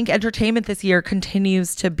 I think entertainment this year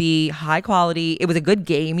continues to be high quality. It was a good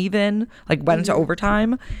game, even like went into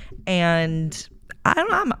overtime, and I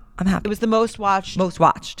don't know. I'm happy. It was the most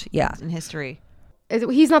watched. Yeah, in history.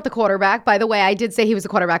 He's not the quarterback, by the way. I did say he was the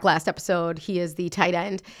quarterback last episode. He is the tight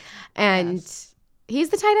end, and he's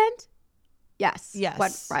the tight end. Yes.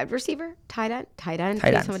 What, wide receiver? Tight end. Tight end.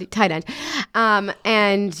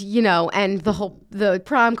 And you know, and the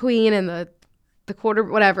prom queen and the quarter,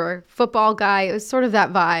 whatever, football guy. It was sort of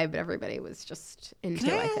that vibe. Everybody was just into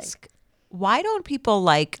it, I think. Why don't people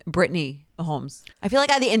like Brittany Mahomes? I feel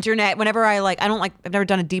like on the internet, whenever I've never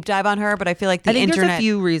done a deep dive on her, but I feel like the internet there's a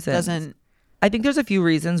few reasons. I think there's a few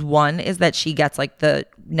reasons. One is that she gets like the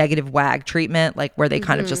negative wag treatment, like where they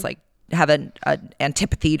kind of just like have an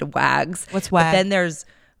antipathy to wags. What's wag? But then there's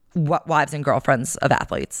wives and girlfriends of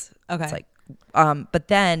athletes. Okay. It's like, but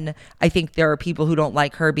then I think there are people who don't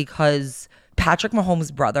like her because Patrick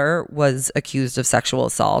Mahomes' brother was accused of sexual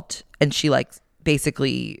assault, and she like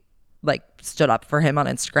basically like stood up for him on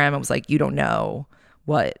Instagram and was like, you don't know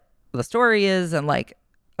what the story is, and like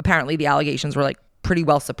apparently the allegations were like pretty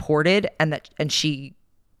well supported, and she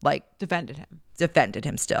like defended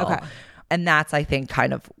him still. Okay. And that's, I think,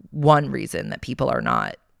 kind of one reason that people are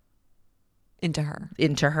not into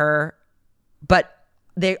her. But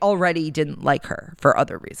they already didn't like her for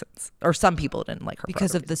other reasons, or some people didn't like her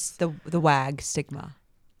because of the wag stigma.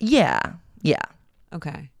 Yeah.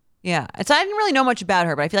 Okay. Yeah. I didn't really know much about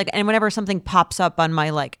her, but I feel like, and whenever something pops up on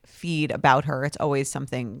my like feed about her, it's always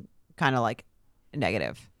something kind of like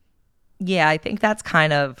negative. Yeah, I think that's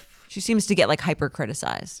kind of. She seems to get like hyper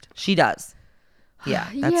criticized. She does. Yeah,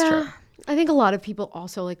 that's true. I think a lot of people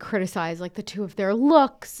also like criticize like the two of their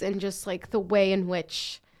looks and just like the way in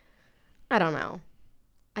which, I don't know.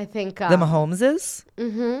 I think the Mahomeses.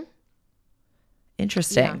 Mm-hmm.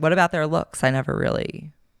 Interesting. Yeah. What about their looks? I never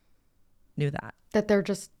really knew that. That they're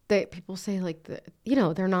just people say like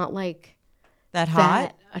they're not like that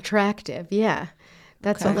hot, that attractive. Yeah,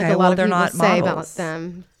 that's what okay. like a lot of people not say models. about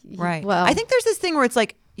them. Right. Well, I think there's this thing where it's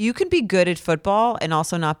like you can be good at football and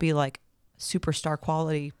also not be like superstar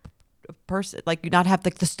quality person. Like you not have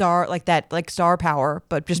like the star like that like star power,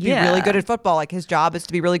 but just be really good at football. Like his job is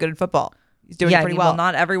to be really good at football. He's doing pretty well.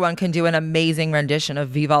 Not everyone can do an amazing rendition of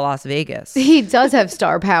Viva Las Vegas. He does have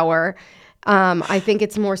star power. I think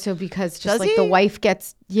it's more so because just like the wife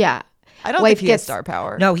gets, I don't think he has star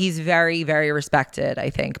power. No, he's very, very respected, I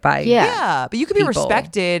think, by Yeah, but you could be people.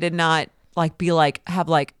 respected and not like be like have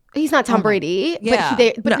like he's not Tom Brady. Yeah.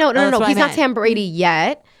 But no. that's what I He's not meant. Tom Brady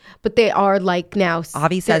yet. But they are like now.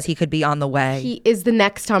 Avi says he could be on the way. He is the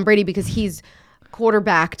next Tom Brady because he's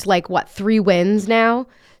quarterbacked like 3 wins now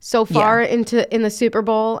so far in the Super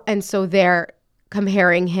Bowl, and so they're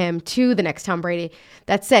comparing him to the next Tom Brady.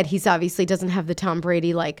 That said, he's obviously doesn't have the Tom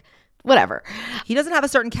Brady like whatever. He doesn't have a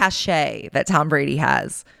certain cachet that Tom Brady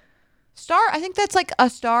has. I think that's like a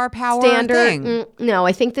star power Standard. thing. No,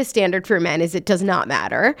 I think the standard for men is it does not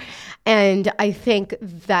matter. And I think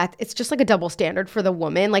that it's just like a double standard for the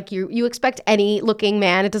woman. Like you expect any looking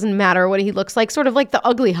man, it doesn't matter what he looks like, sort of like the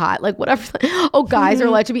ugly hot, like whatever. Guys are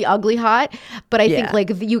allowed to be ugly hot. But I think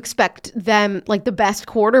like you expect them, like the best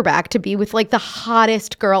quarterback to be with like the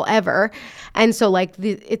hottest girl ever. And so like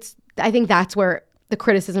I think that's where the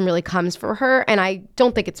criticism really comes for her. And I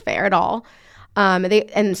don't think it's fair at all.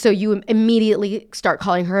 And so you immediately start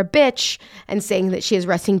calling her a bitch and saying that she has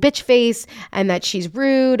resting bitch face and that she's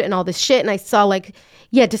rude and all this shit. And I saw like,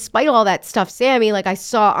 despite all that stuff, Sammy, like I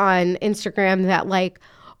saw on Instagram that like,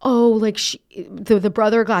 the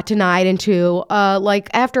brother got denied into like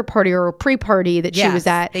after party or a pre-party that she was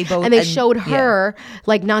at. They showed her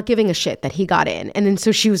like not giving a shit that he got in. And then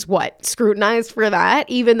so she was scrutinized for that,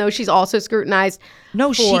 even though she's also scrutinized.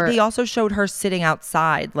 No, they also showed her sitting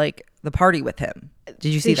outside like the party with him.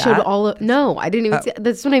 Did you see that? No, I didn't even see.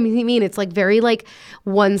 That's what I mean. It's like very like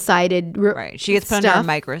one-sided. Right. She gets put under a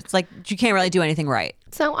microscope. It's like you can't really do anything right.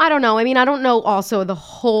 So I don't know. I mean, I don't know also the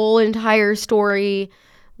whole entire story.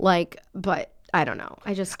 Like, but I don't know.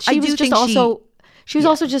 She was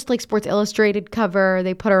also just like Sports Illustrated cover.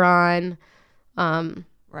 They put her on.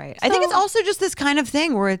 Right. I think it's also just this kind of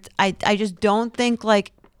thing where I just don't think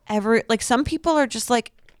like some people are just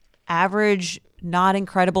like average, not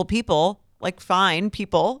incredible people, like fine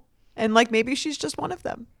people. And like maybe she's just one of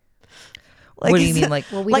them. Like, what do you mean? Like,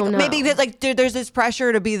 well, we don't know. Maybe like there's this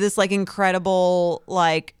pressure to be this like incredible,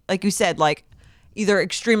 like you said, like either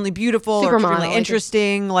extremely beautiful or extremely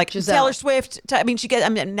interesting, like Taylor Swift.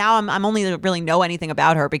 Now I'm only really know anything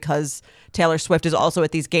about her because Taylor Swift is also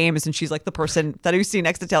at these games and she's like the person that you see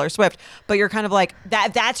next to Taylor Swift. But you're kind of like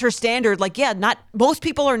that's her standard. Like, not most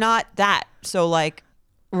people are not that. So like,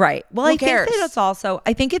 right. Well, I think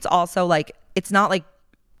it's also like it's not like,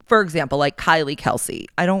 for example, like Kylie Kelsey.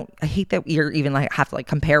 I hate that you're even like have to like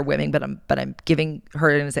compare women, but I'm giving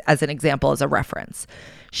her as an example as a reference.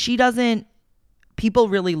 People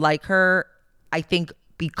really like her, I think,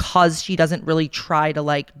 because she doesn't really try to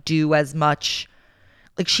like do as much.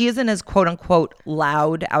 Like she isn't as quote unquote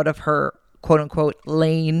loud out of her quote unquote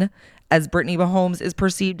lane as Brittany Mahomes is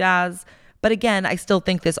perceived as. But again, I still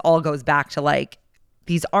think this all goes back to like,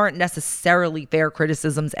 these aren't necessarily fair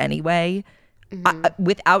criticisms anyway,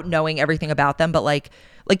 without knowing everything about them. But like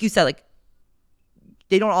you said, like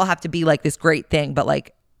they don't all have to be like this great thing, but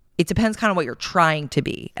like, it depends kind of what you're trying to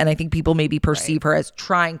be. And I think people maybe perceive her as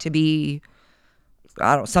trying to be,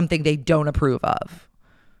 I don't know, something they don't approve of.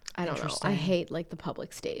 I don't know. I hate like the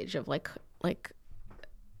public stage of like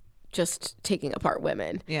just taking apart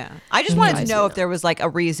women. Yeah. I just wanted to know if there was like a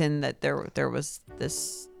reason that there was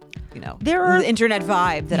this, the internet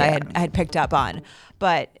vibe that I had picked up on.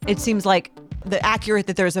 But it seems like accurate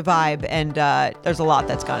that there's a vibe and there's a lot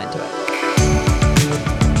that's gone into it.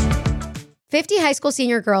 50 high school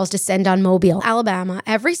senior girls descend on Mobile, Alabama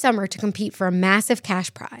every summer to compete for a massive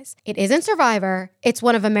cash prize. It isn't Survivor. It's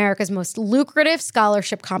one of America's most lucrative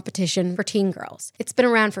scholarship competition for teen girls. It's been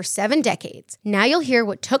around for 7 decades. Now you'll hear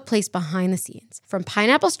what took place behind the scenes. From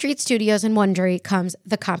Pineapple Street Studios and Wondery comes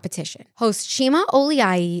The Competition. Host Shima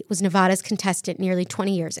Oliai was Nevada's contestant nearly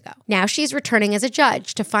 20 years ago. Now she's returning as a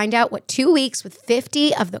judge to find out what 2 weeks with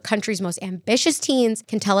 50 of the country's most ambitious teens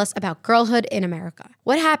can tell us about girlhood in America.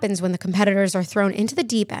 What happens when the competitors are thrown into the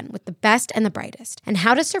deep end with the best and the brightest? And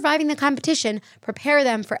how does surviving the competition prepare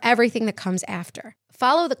them for everything that comes after?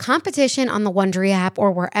 Follow The Competition on the Wondery app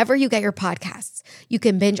or wherever you get your podcasts. You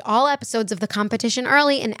can binge all episodes of The Competition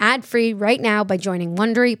early and ad-free right now by joining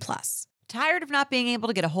Wondery Plus. Tired of not being able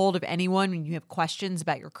to get a hold of anyone when you have questions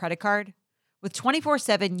about your credit card? With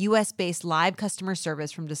 24/7 U.S.-based live customer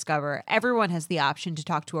service from Discover, everyone has the option to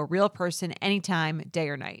talk to a real person anytime, day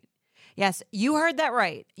or night. Yes, you heard that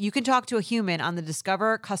right. You can talk to a human on the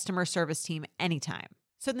Discover customer service team anytime.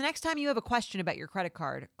 So the next time you have a question about your credit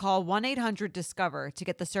card, call 1-800-DISCOVER to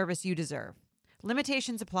get the service you deserve.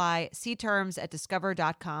 Limitations apply. See terms at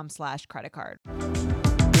discover.com/creditcard.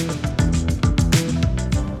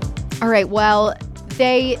 All right, well,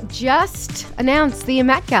 they just announced the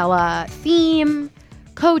Met Gala theme,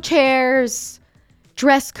 co-chairs,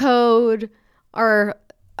 dress code.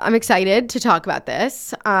 I'm excited to talk about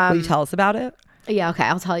this. Will you tell us about it? Yeah, okay,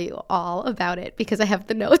 I'll tell you all about it because I have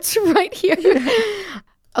the notes right here.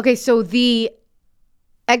 Okay, so the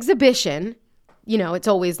exhibition, you know, it's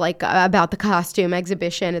always like about the costume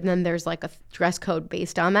exhibition, and then there's like a dress code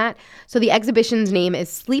based on that. So the exhibition's name is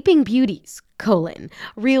Sleeping Beauties,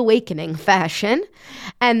 Reawakening Fashion.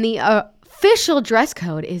 And the official dress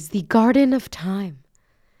code is the Garden of Time.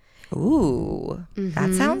 Ooh,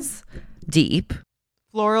 that sounds deep.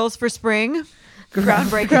 Florals for spring.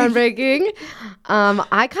 Groundbreaking. Groundbreaking.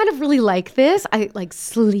 I kind of really like this. I like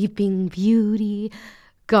Sleeping Beauty,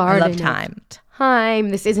 Garden I love time. of Time.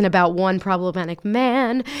 This isn't about one problematic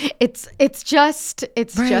man. It's just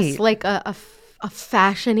like a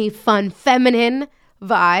fashion-y, fun, feminine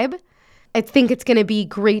vibe. I think it's going to be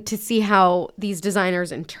great to see how these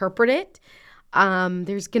designers interpret it.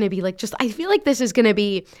 There's going to be like I feel like this is going to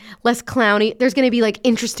be less clowny. There's going to be like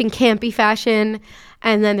interesting campy fashion,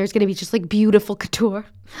 and then there's going to be just like beautiful couture.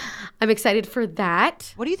 I'm excited for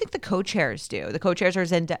that. What do you think the co-chairs do? The co-chairs are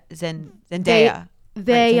Zendaya.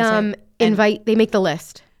 They make the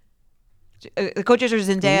list. The co-chairs are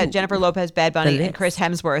Zendaya, Jennifer Lopez, Bad Bunny, and Chris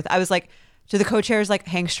Hemsworth. I was like, do the co-chairs like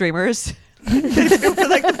hang streamers? For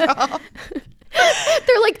like the prom?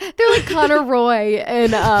 They're like Connor Roy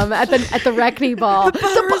and at the Reckney ball. The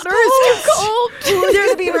butter is too cold.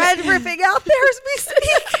 There's be red riffing out there as we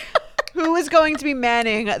speak. Who is going to be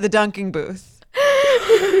manning the dunking booth?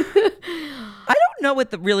 I don't know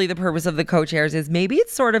what the purpose of the co-chairs is. Maybe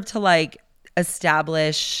it's sort of to like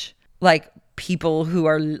establish like people who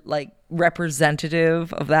are like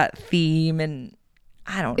representative of that theme, and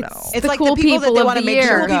I don't know. It's the like cool the people that they of want to the make year.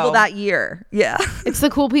 sure Cool go. people that year. Yeah. It's the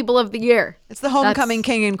cool people of the year. It's the homecoming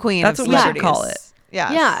king and queen. That's of what we should celebrities. call it.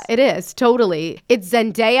 Yes. Yeah, it is. Totally. It's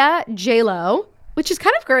Zendaya, J-Lo, which is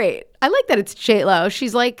kind of great. I like that it's J-Lo.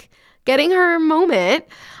 She's like getting her moment.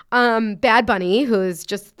 Bad Bunny, who is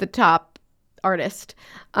just the top artist.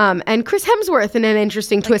 And Chris Hemsworth in an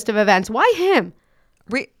interesting twist of events. Why him?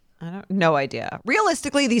 I don't. No idea.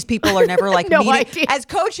 Realistically, these people are never like No meeting idea. as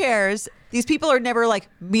co-chairs. These people are never like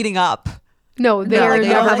meeting up. No, they're Like, they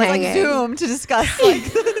never don't like hanging. Zoom to discuss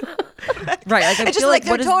like. Right. Like, I It's just feel like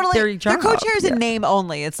what they're is totally their they're job? co-chairs Yeah. in name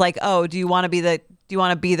only. It's like, oh, do you want to be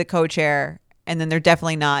the co-chair? And then they're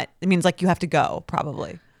definitely not. It means like you have to go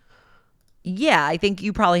probably. Yeah, I think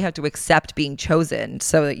you probably have to accept being chosen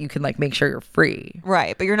so that you can like make sure you're free.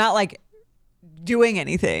 Right, but you're not like doing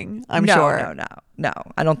anything. I'm No, sure. No,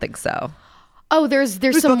 I don't think so. Oh, there's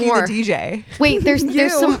Who's some booking more. the DJ? Wait, there's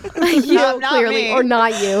some you Not clearly me. or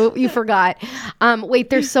not you. You forgot. Wait,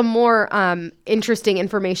 there's some more interesting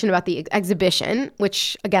information about the exhibition,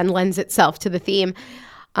 which again lends itself to the theme.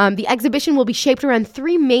 The exhibition will be shaped around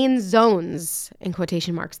three main zones, in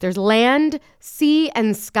quotation marks. There's land, sea,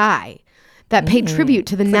 and sky that pay tribute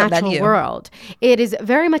to the It's like a natural venue. world. It is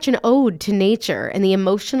very much an ode to nature and the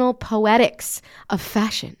emotional poetics of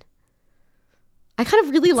fashion. I kind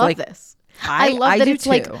of really love like- this. I love that do it's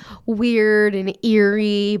like too. weird and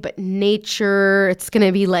eerie, but nature. It's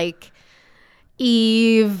gonna be like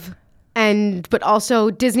Eve, but also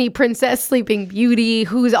Disney Princess Sleeping Beauty,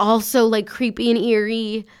 who's also like creepy and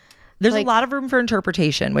eerie. There's Like- a lot of room for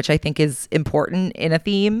interpretation, which I think is important in a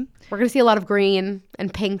theme. We're gonna see a lot of green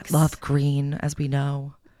and pinks. Love green, as we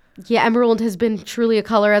know. Yeah, emerald has been truly a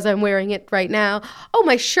color as I'm wearing it right now. Oh,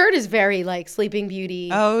 my shirt is very like Sleeping Beauty.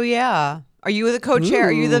 Oh yeah. Are you the co-chair?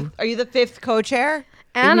 Are you the fifth co-chair?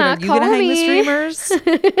 Anna, Are you call gonna hang me. the streamers?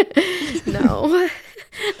 No.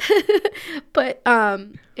 But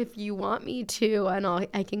if you want me to, and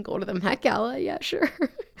I can go to the Met Gala, yeah, sure.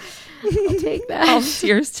 I'll take that.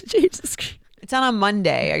 Cheers to change the screen. It's on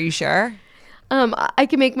Monday. Are you sure? I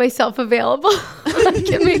can make myself available. I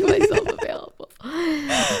can make myself available.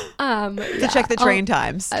 To check the train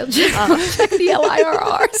times. I'll check the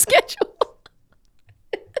LIRR schedule.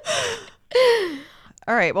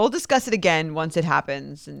 All right. Well, we'll discuss it again once it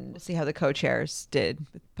happens and see how the co-chairs did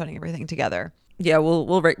with putting everything together. Yeah,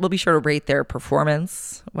 we'll be sure to rate their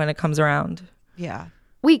performance when it comes around. Yeah.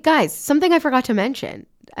 Wait, guys, something I forgot to mention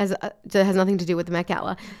that has nothing to do with the Met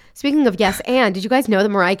Gala. Speaking of Yes and, did you guys know that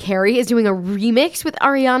Mariah Carey is doing a remix with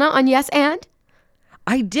Ariana on Yes and?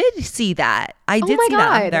 I did see that. I did my see that.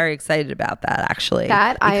 I'm God. very excited about that, actually.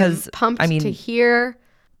 That I am because, pumped I mean, to hear.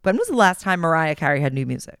 when was the last time Mariah Carey had new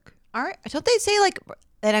music? All right. Don't they say like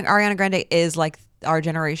that Ariana Grande is like our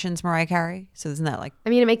generation's Mariah Carey? So isn't that like I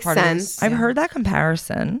mean, it makes part of sense. this? I've Yeah. heard that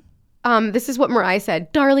comparison. This is what Mariah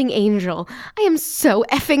said. Darling Angel, I am so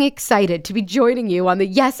effing excited to be joining you on the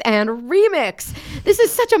Yes and remix. This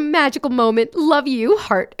is such a magical moment. Love you.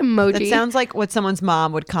 Heart emoji. That sounds like what someone's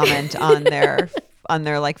mom would comment on their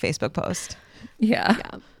like Facebook post. Yeah.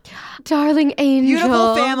 Darling Angel.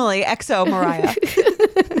 Beautiful family. XO Mariah.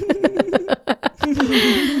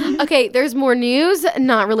 Okay, there's more news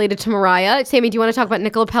not related to Mariah. Sammy, do you want to talk about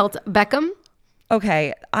Nicola Peltz Beckham?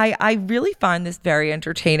 Okay, I really find this very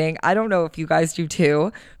entertaining. I don't know if you guys do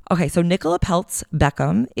too. Okay, so Nicola Peltz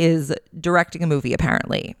Beckham is directing a movie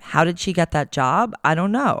apparently. How did she get that job? I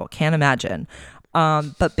don't know. Can't imagine.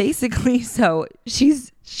 But basically, so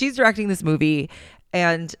she's directing this movie,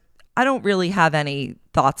 and I don't really have any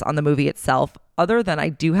thoughts on the movie itself, other than I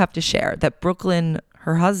do have to share that Brooklyn,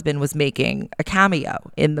 her husband, was making a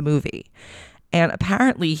cameo in the movie. And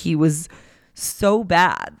apparently he was so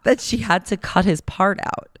bad that she had to cut his part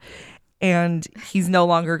out. And he's no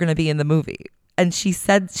longer going to be in the movie. And she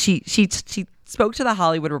said she spoke to the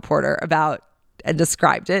Hollywood Reporter about and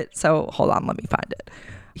described it. So hold on, let me find it.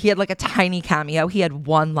 He had like a tiny cameo. He had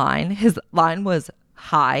one line. His line was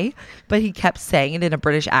hi, but he kept saying it in a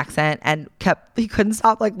British accent and he couldn't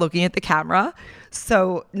stop like looking at the camera.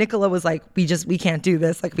 So Nicola was like, we can't do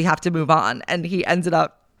this. Like, we have to move on. And he ended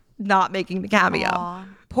up not making the cameo. Aww.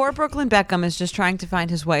 Poor Brooklyn Beckham is just trying to find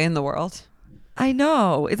his way in the world. I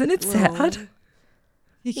know. Isn't it sad?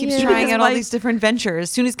 He keeps trying out all these different ventures.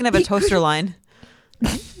 Soon he's going to have a toaster line.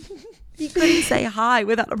 He couldn't say hi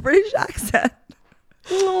without a British accent.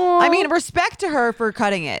 I mean, respect to her for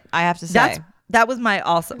cutting it, I have to say. That was my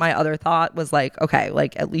other thought was like, okay,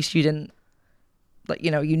 like at least you didn't, like, you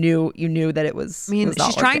know, you knew that it was. I mean,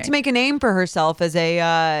 she's trying to make a name for herself as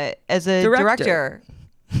a director.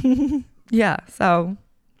 Yeah, so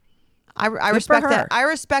I respect that. I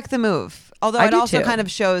respect the move. Although it also too. kind of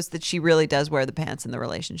shows that she really does wear the pants in the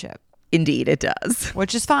relationship. Indeed, it does.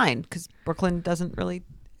 Which is fine because Brooklyn doesn't really,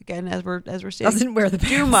 again, as we're seeing, doesn't wear the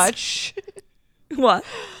pants. Do much. What?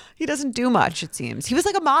 He doesn't do much, it seems. He was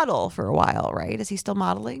like a model for a while, right? Is he still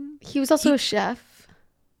modeling? He was also a chef.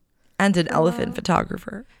 And an elephant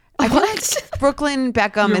photographer. I feel like Brooklyn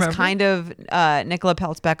Beckham is kind of Nicola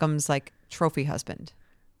Peltz Beckham's like trophy husband.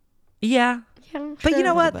 Yeah. Yeah, but you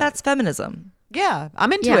know what? bit. That's feminism. Yeah,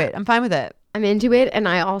 I'm into it. I'm fine with it. I'm into it, and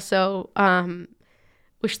I also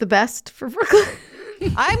wish the best for Brooklyn.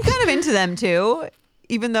 I'm kind of into them too,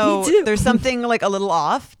 even though there's something like a little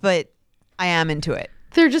off, but I am into it.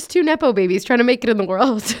 They're just two Nepo babies trying to make it in the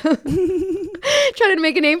world. Trying to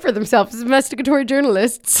make a name for themselves as investigatory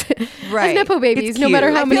journalists. Right. As Nepo babies, no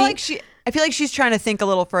matter how many. I feel like she's trying to think a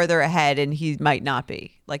little further ahead, and he might not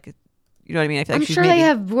be. Like, you know what I mean? I feel like I'm sure they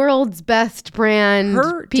have world's best brand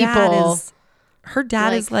people. Her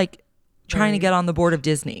dad is like trying to get on the board of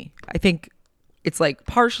Disney. I think it's like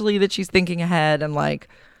partially that she's thinking ahead, and like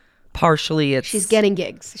partially it's she's getting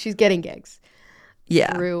gigs.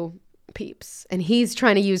 Yeah. Through Peeps, and he's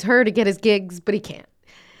trying to use her to get his gigs, but he can't.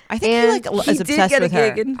 I think he like is obsessed with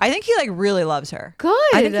her. I think he like really loves her. Good.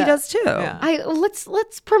 I think he does too. Yeah.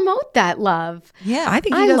 Let's promote that love. Yeah, I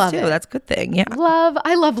think he does too. That's a good thing. Yeah. Love.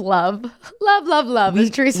 I love love. Love. As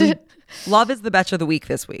Teresa. Love is the Betch of the week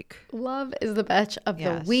this week. Love is the Betch of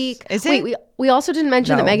the week. Is it? Wait, we also didn't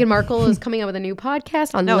mention that Meghan Markle is coming out with a new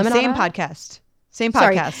podcast on Lemonada. Same podcast.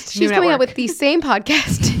 Sorry, she's coming out with the same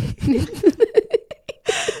podcast.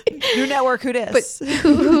 New network, who dis? But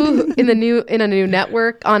who in a new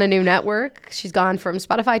network, on a new network. She's gone from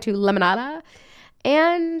Spotify to Lemonada,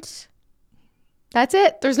 and that's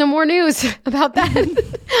it. There's no more news about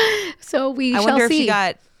that. So we shall see. I wonder if she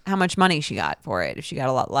got how much money she got for it. If she got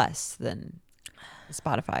a lot less than the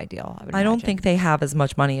Spotify deal, I don't think they have as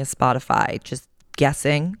much money as Spotify. Just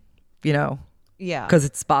guessing, you know. Yeah, because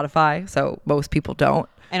it's Spotify, so most people don't.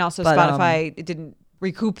 And also, Spotify it didn't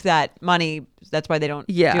recoup that money. That's why they don't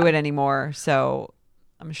do it anymore. So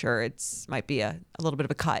I'm sure it's might be a little bit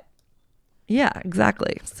of a cut. Yeah,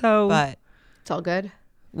 exactly. So, but it's all good.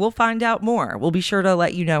 We'll find out more. We'll be sure to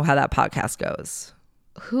let you know how that podcast goes.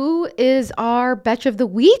 Who is our Betch of the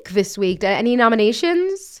week this week? Any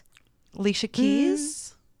nominations? Alicia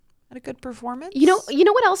Keys had a good performance. You know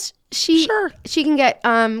what else she can get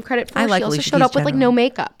credit for? I like she also Alicia showed Keys up with like no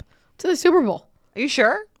makeup to the Super Bowl. Are you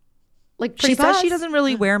sure? Like she says she doesn't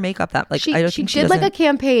really wear makeup that like she I don't think did like a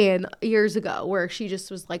campaign years ago where she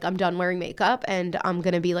just was like, I'm done wearing makeup and I'm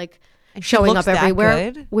gonna be like showing up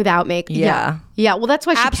everywhere without makeup. Yeah. Well, that's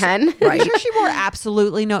why she can. Right. Are you sure she wore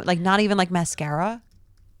absolutely no, like not even like mascara?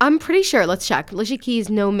 I'm pretty sure. Let's check. Alicia Keys,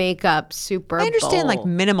 no makeup, Super Bowl. I understand like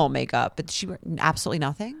minimal makeup, but she wore absolutely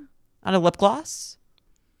nothing. Not a lip gloss.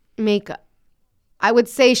 Makeup. I would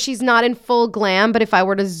say she's not in full glam, but if I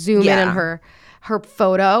were to zoom in on her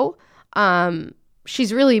photo,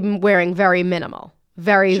 she's really wearing very minimal.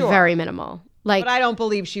 Very, very minimal. Like, but I don't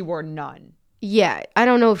believe she wore none. Yeah, I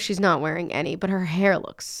don't know if she's not wearing any, but her hair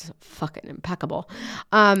looks fucking impeccable.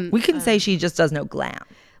 We can say she just does no glam.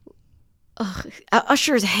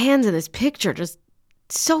 Usher's hands in this picture just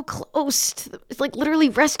so close. It's like literally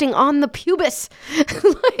resting on the pubis.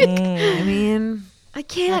 I mean, I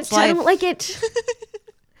can't. I don't like it.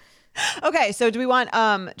 Okay, so do we want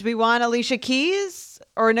Alicia Keys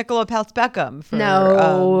or Nicola Peltz Beckham for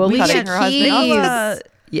Alicia cutting her husband?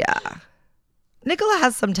 Yeah. Nicola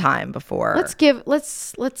has some time before.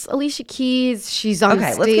 Let's Alicia Keys. She's on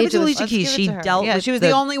stage. Let's give it to Alicia Keys. She dealt with she was the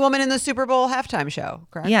only woman in the Super Bowl halftime show,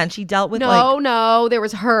 correct? Yeah, and she dealt with No, there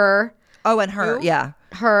was her. Oh, and her. Who? Yeah.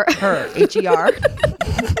 Her. H-E-R. When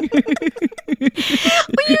you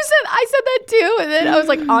said, I said that too, and then I was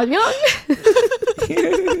like, Anyang?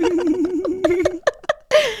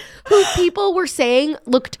 Who people were saying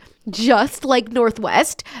looked just like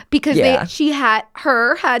Northwest because she had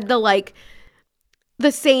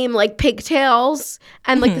the same like pigtails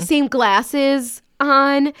and like the same glasses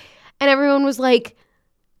on, and everyone was like,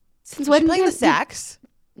 since when? Playing the sax?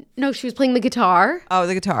 No, she was playing the guitar. Oh,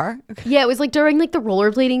 the guitar. Okay. Yeah, it was like during like the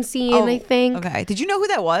rollerblading scene, I think. Okay. Did you know who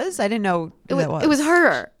that was? I didn't know who that was. It was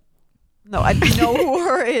her. No, I didn't know who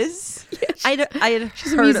her is.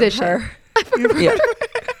 She's a musician. I've heard of her.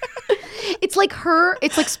 It's like her.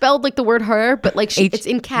 It's like spelled like the word her, but like it's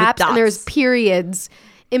in caps and there's periods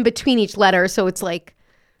in between each letter, so it's like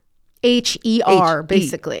H-E-R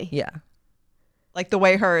basically. Yeah. Like the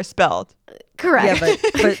way her is spelled. Correct.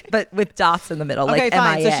 Yeah, but with dots in the middle. Okay, like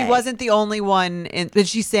fine. M-I-A. So she wasn't the only one. Did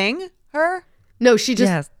she sing her? No, she just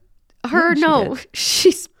Yes. her. Yeah, No,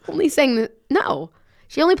 she's only sang no.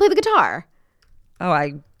 She only played the guitar. Oh,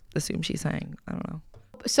 I assume she sang. I don't know.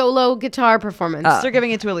 Solo guitar performance. They're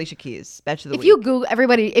giving it to Alicia Keys. Betch of the If week. you Google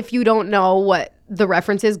everybody, if you don't know what the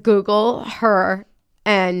reference is, Google her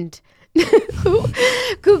and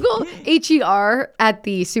Google H-E-R at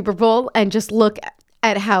the Super Bowl and just look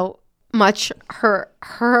at how much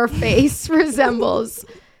her face resembles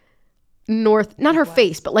not her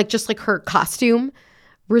face, but like just like her costume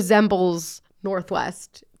resembles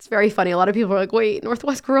Northwest. It's very funny. A lot of people are like, wait,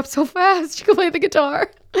 Northwest grew up so fast. She could play the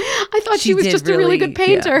guitar. I thought she was just a really good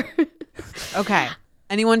painter. Yeah. Okay.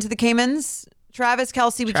 Anyone to the Caymans? Travis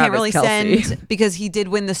Kelce, we can't Travis really Kelce. send because he did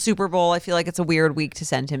win the Super Bowl. I feel like it's a weird week to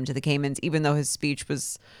send him to the Caymans, even though his speech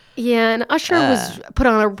was... Yeah, and Usher was put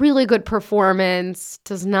on a really good performance.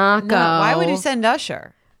 Does not go. Why would you send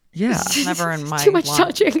Usher? Yeah. Never in my... Too much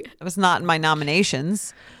judging. It was not in my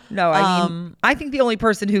nominations. No, I mean, I think the only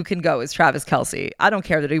person who can go is Travis Kelce. I don't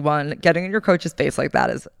care that he won. Getting in your coach's face like that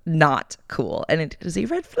is not cool. And it is a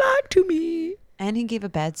red flag to me. And he gave a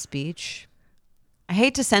bad speech. I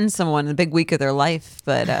hate to send someone a big week of their life,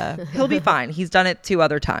 but He'll be fine. He's done it 2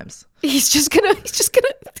 other times. He's gonna gonna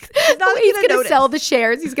notice. sell the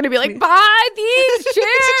shares. He's gonna be like, buy these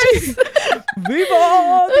shares.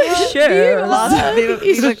 Viva the shares.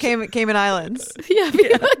 Viva Cayman Islands. Yeah,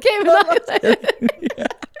 Cayman Islands.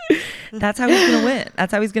 That's how he's gonna win.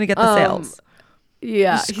 That's how he's gonna get the sales.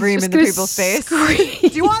 Yeah, Scream in the people's face. Do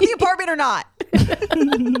you want the apartment or not?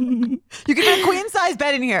 You can get a queen size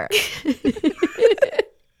bed in here.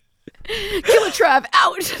 Killer Trav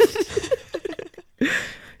out.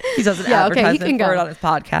 He does an he advertisement can for go. it on his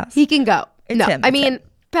podcast. He can go. It's him, I it's mean, him.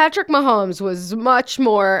 Patrick Mahomes was much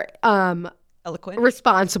more Eloquent.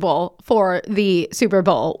 responsible for the Super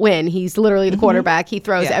Bowl win. He's literally the quarterback. He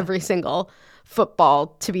throws every single football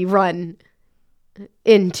to be run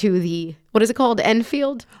into the, what is it called? End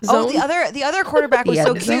field zone? Oh, the other quarterback was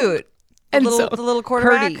so cute. The little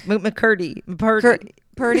quarterback. McCurdy.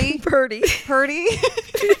 Purdy.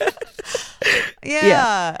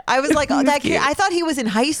 Yeah. I was like, that kid. I thought he was in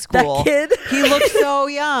high school. That kid. He looked so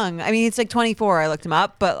young. I mean, it's like 24. I looked him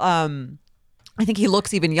up, but I think he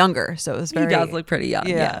looks even younger. So it was very. He does look pretty young.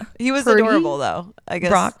 Yeah. He was Purdy? adorable though. I guess.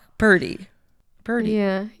 Brock Purdy.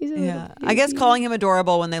 Yeah. I guess calling him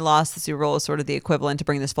adorable when they lost the Super Bowl is sort of the equivalent to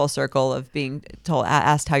bring this full circle of being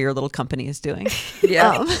asked how your little company is doing.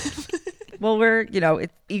 Yeah. Well, we're,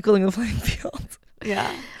 it's equaling the playing field.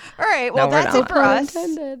 Yeah. All right. Well, No, we're that's not. it for us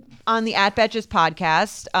on the At Betches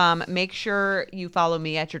podcast. Make sure you follow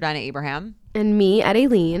me at Jordana Abraham. And me at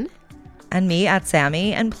Aileen. And me at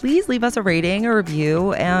Sammy. And please leave us a rating, a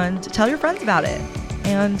review, and tell your friends about it.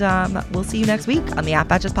 And we'll see you next week on the At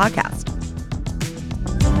Betches podcast.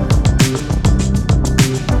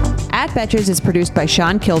 At Betches is produced by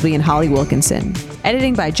Sean Kilby and Holly Wilkinson.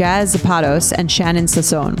 Editing by Jazz Zapatos and Shannon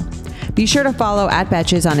Sassone. Be sure to follow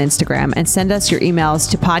 @Betches on Instagram and send us your emails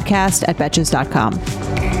to podcast@betches.com.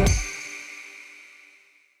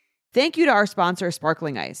 Thank you to our sponsor,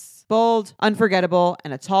 Sparkling Ice. Bold, unforgettable,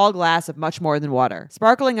 and a tall glass of much more than water.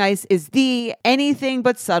 Sparkling Ice is the anything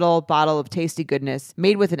but subtle bottle of tasty goodness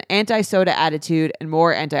made with an anti-soda attitude and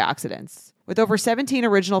more antioxidants. With over 17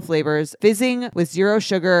 original flavors, fizzing with zero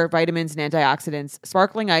sugar, vitamins, and antioxidants,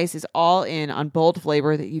 Sparkling Ice is all in on bold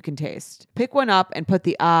flavor that you can taste. Pick one up and put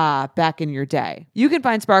the back in your day. You can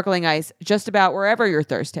find Sparkling Ice just about wherever your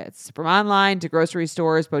thirst hits, from online to grocery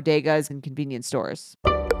stores, bodegas, and convenience stores.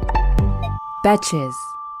 Betches.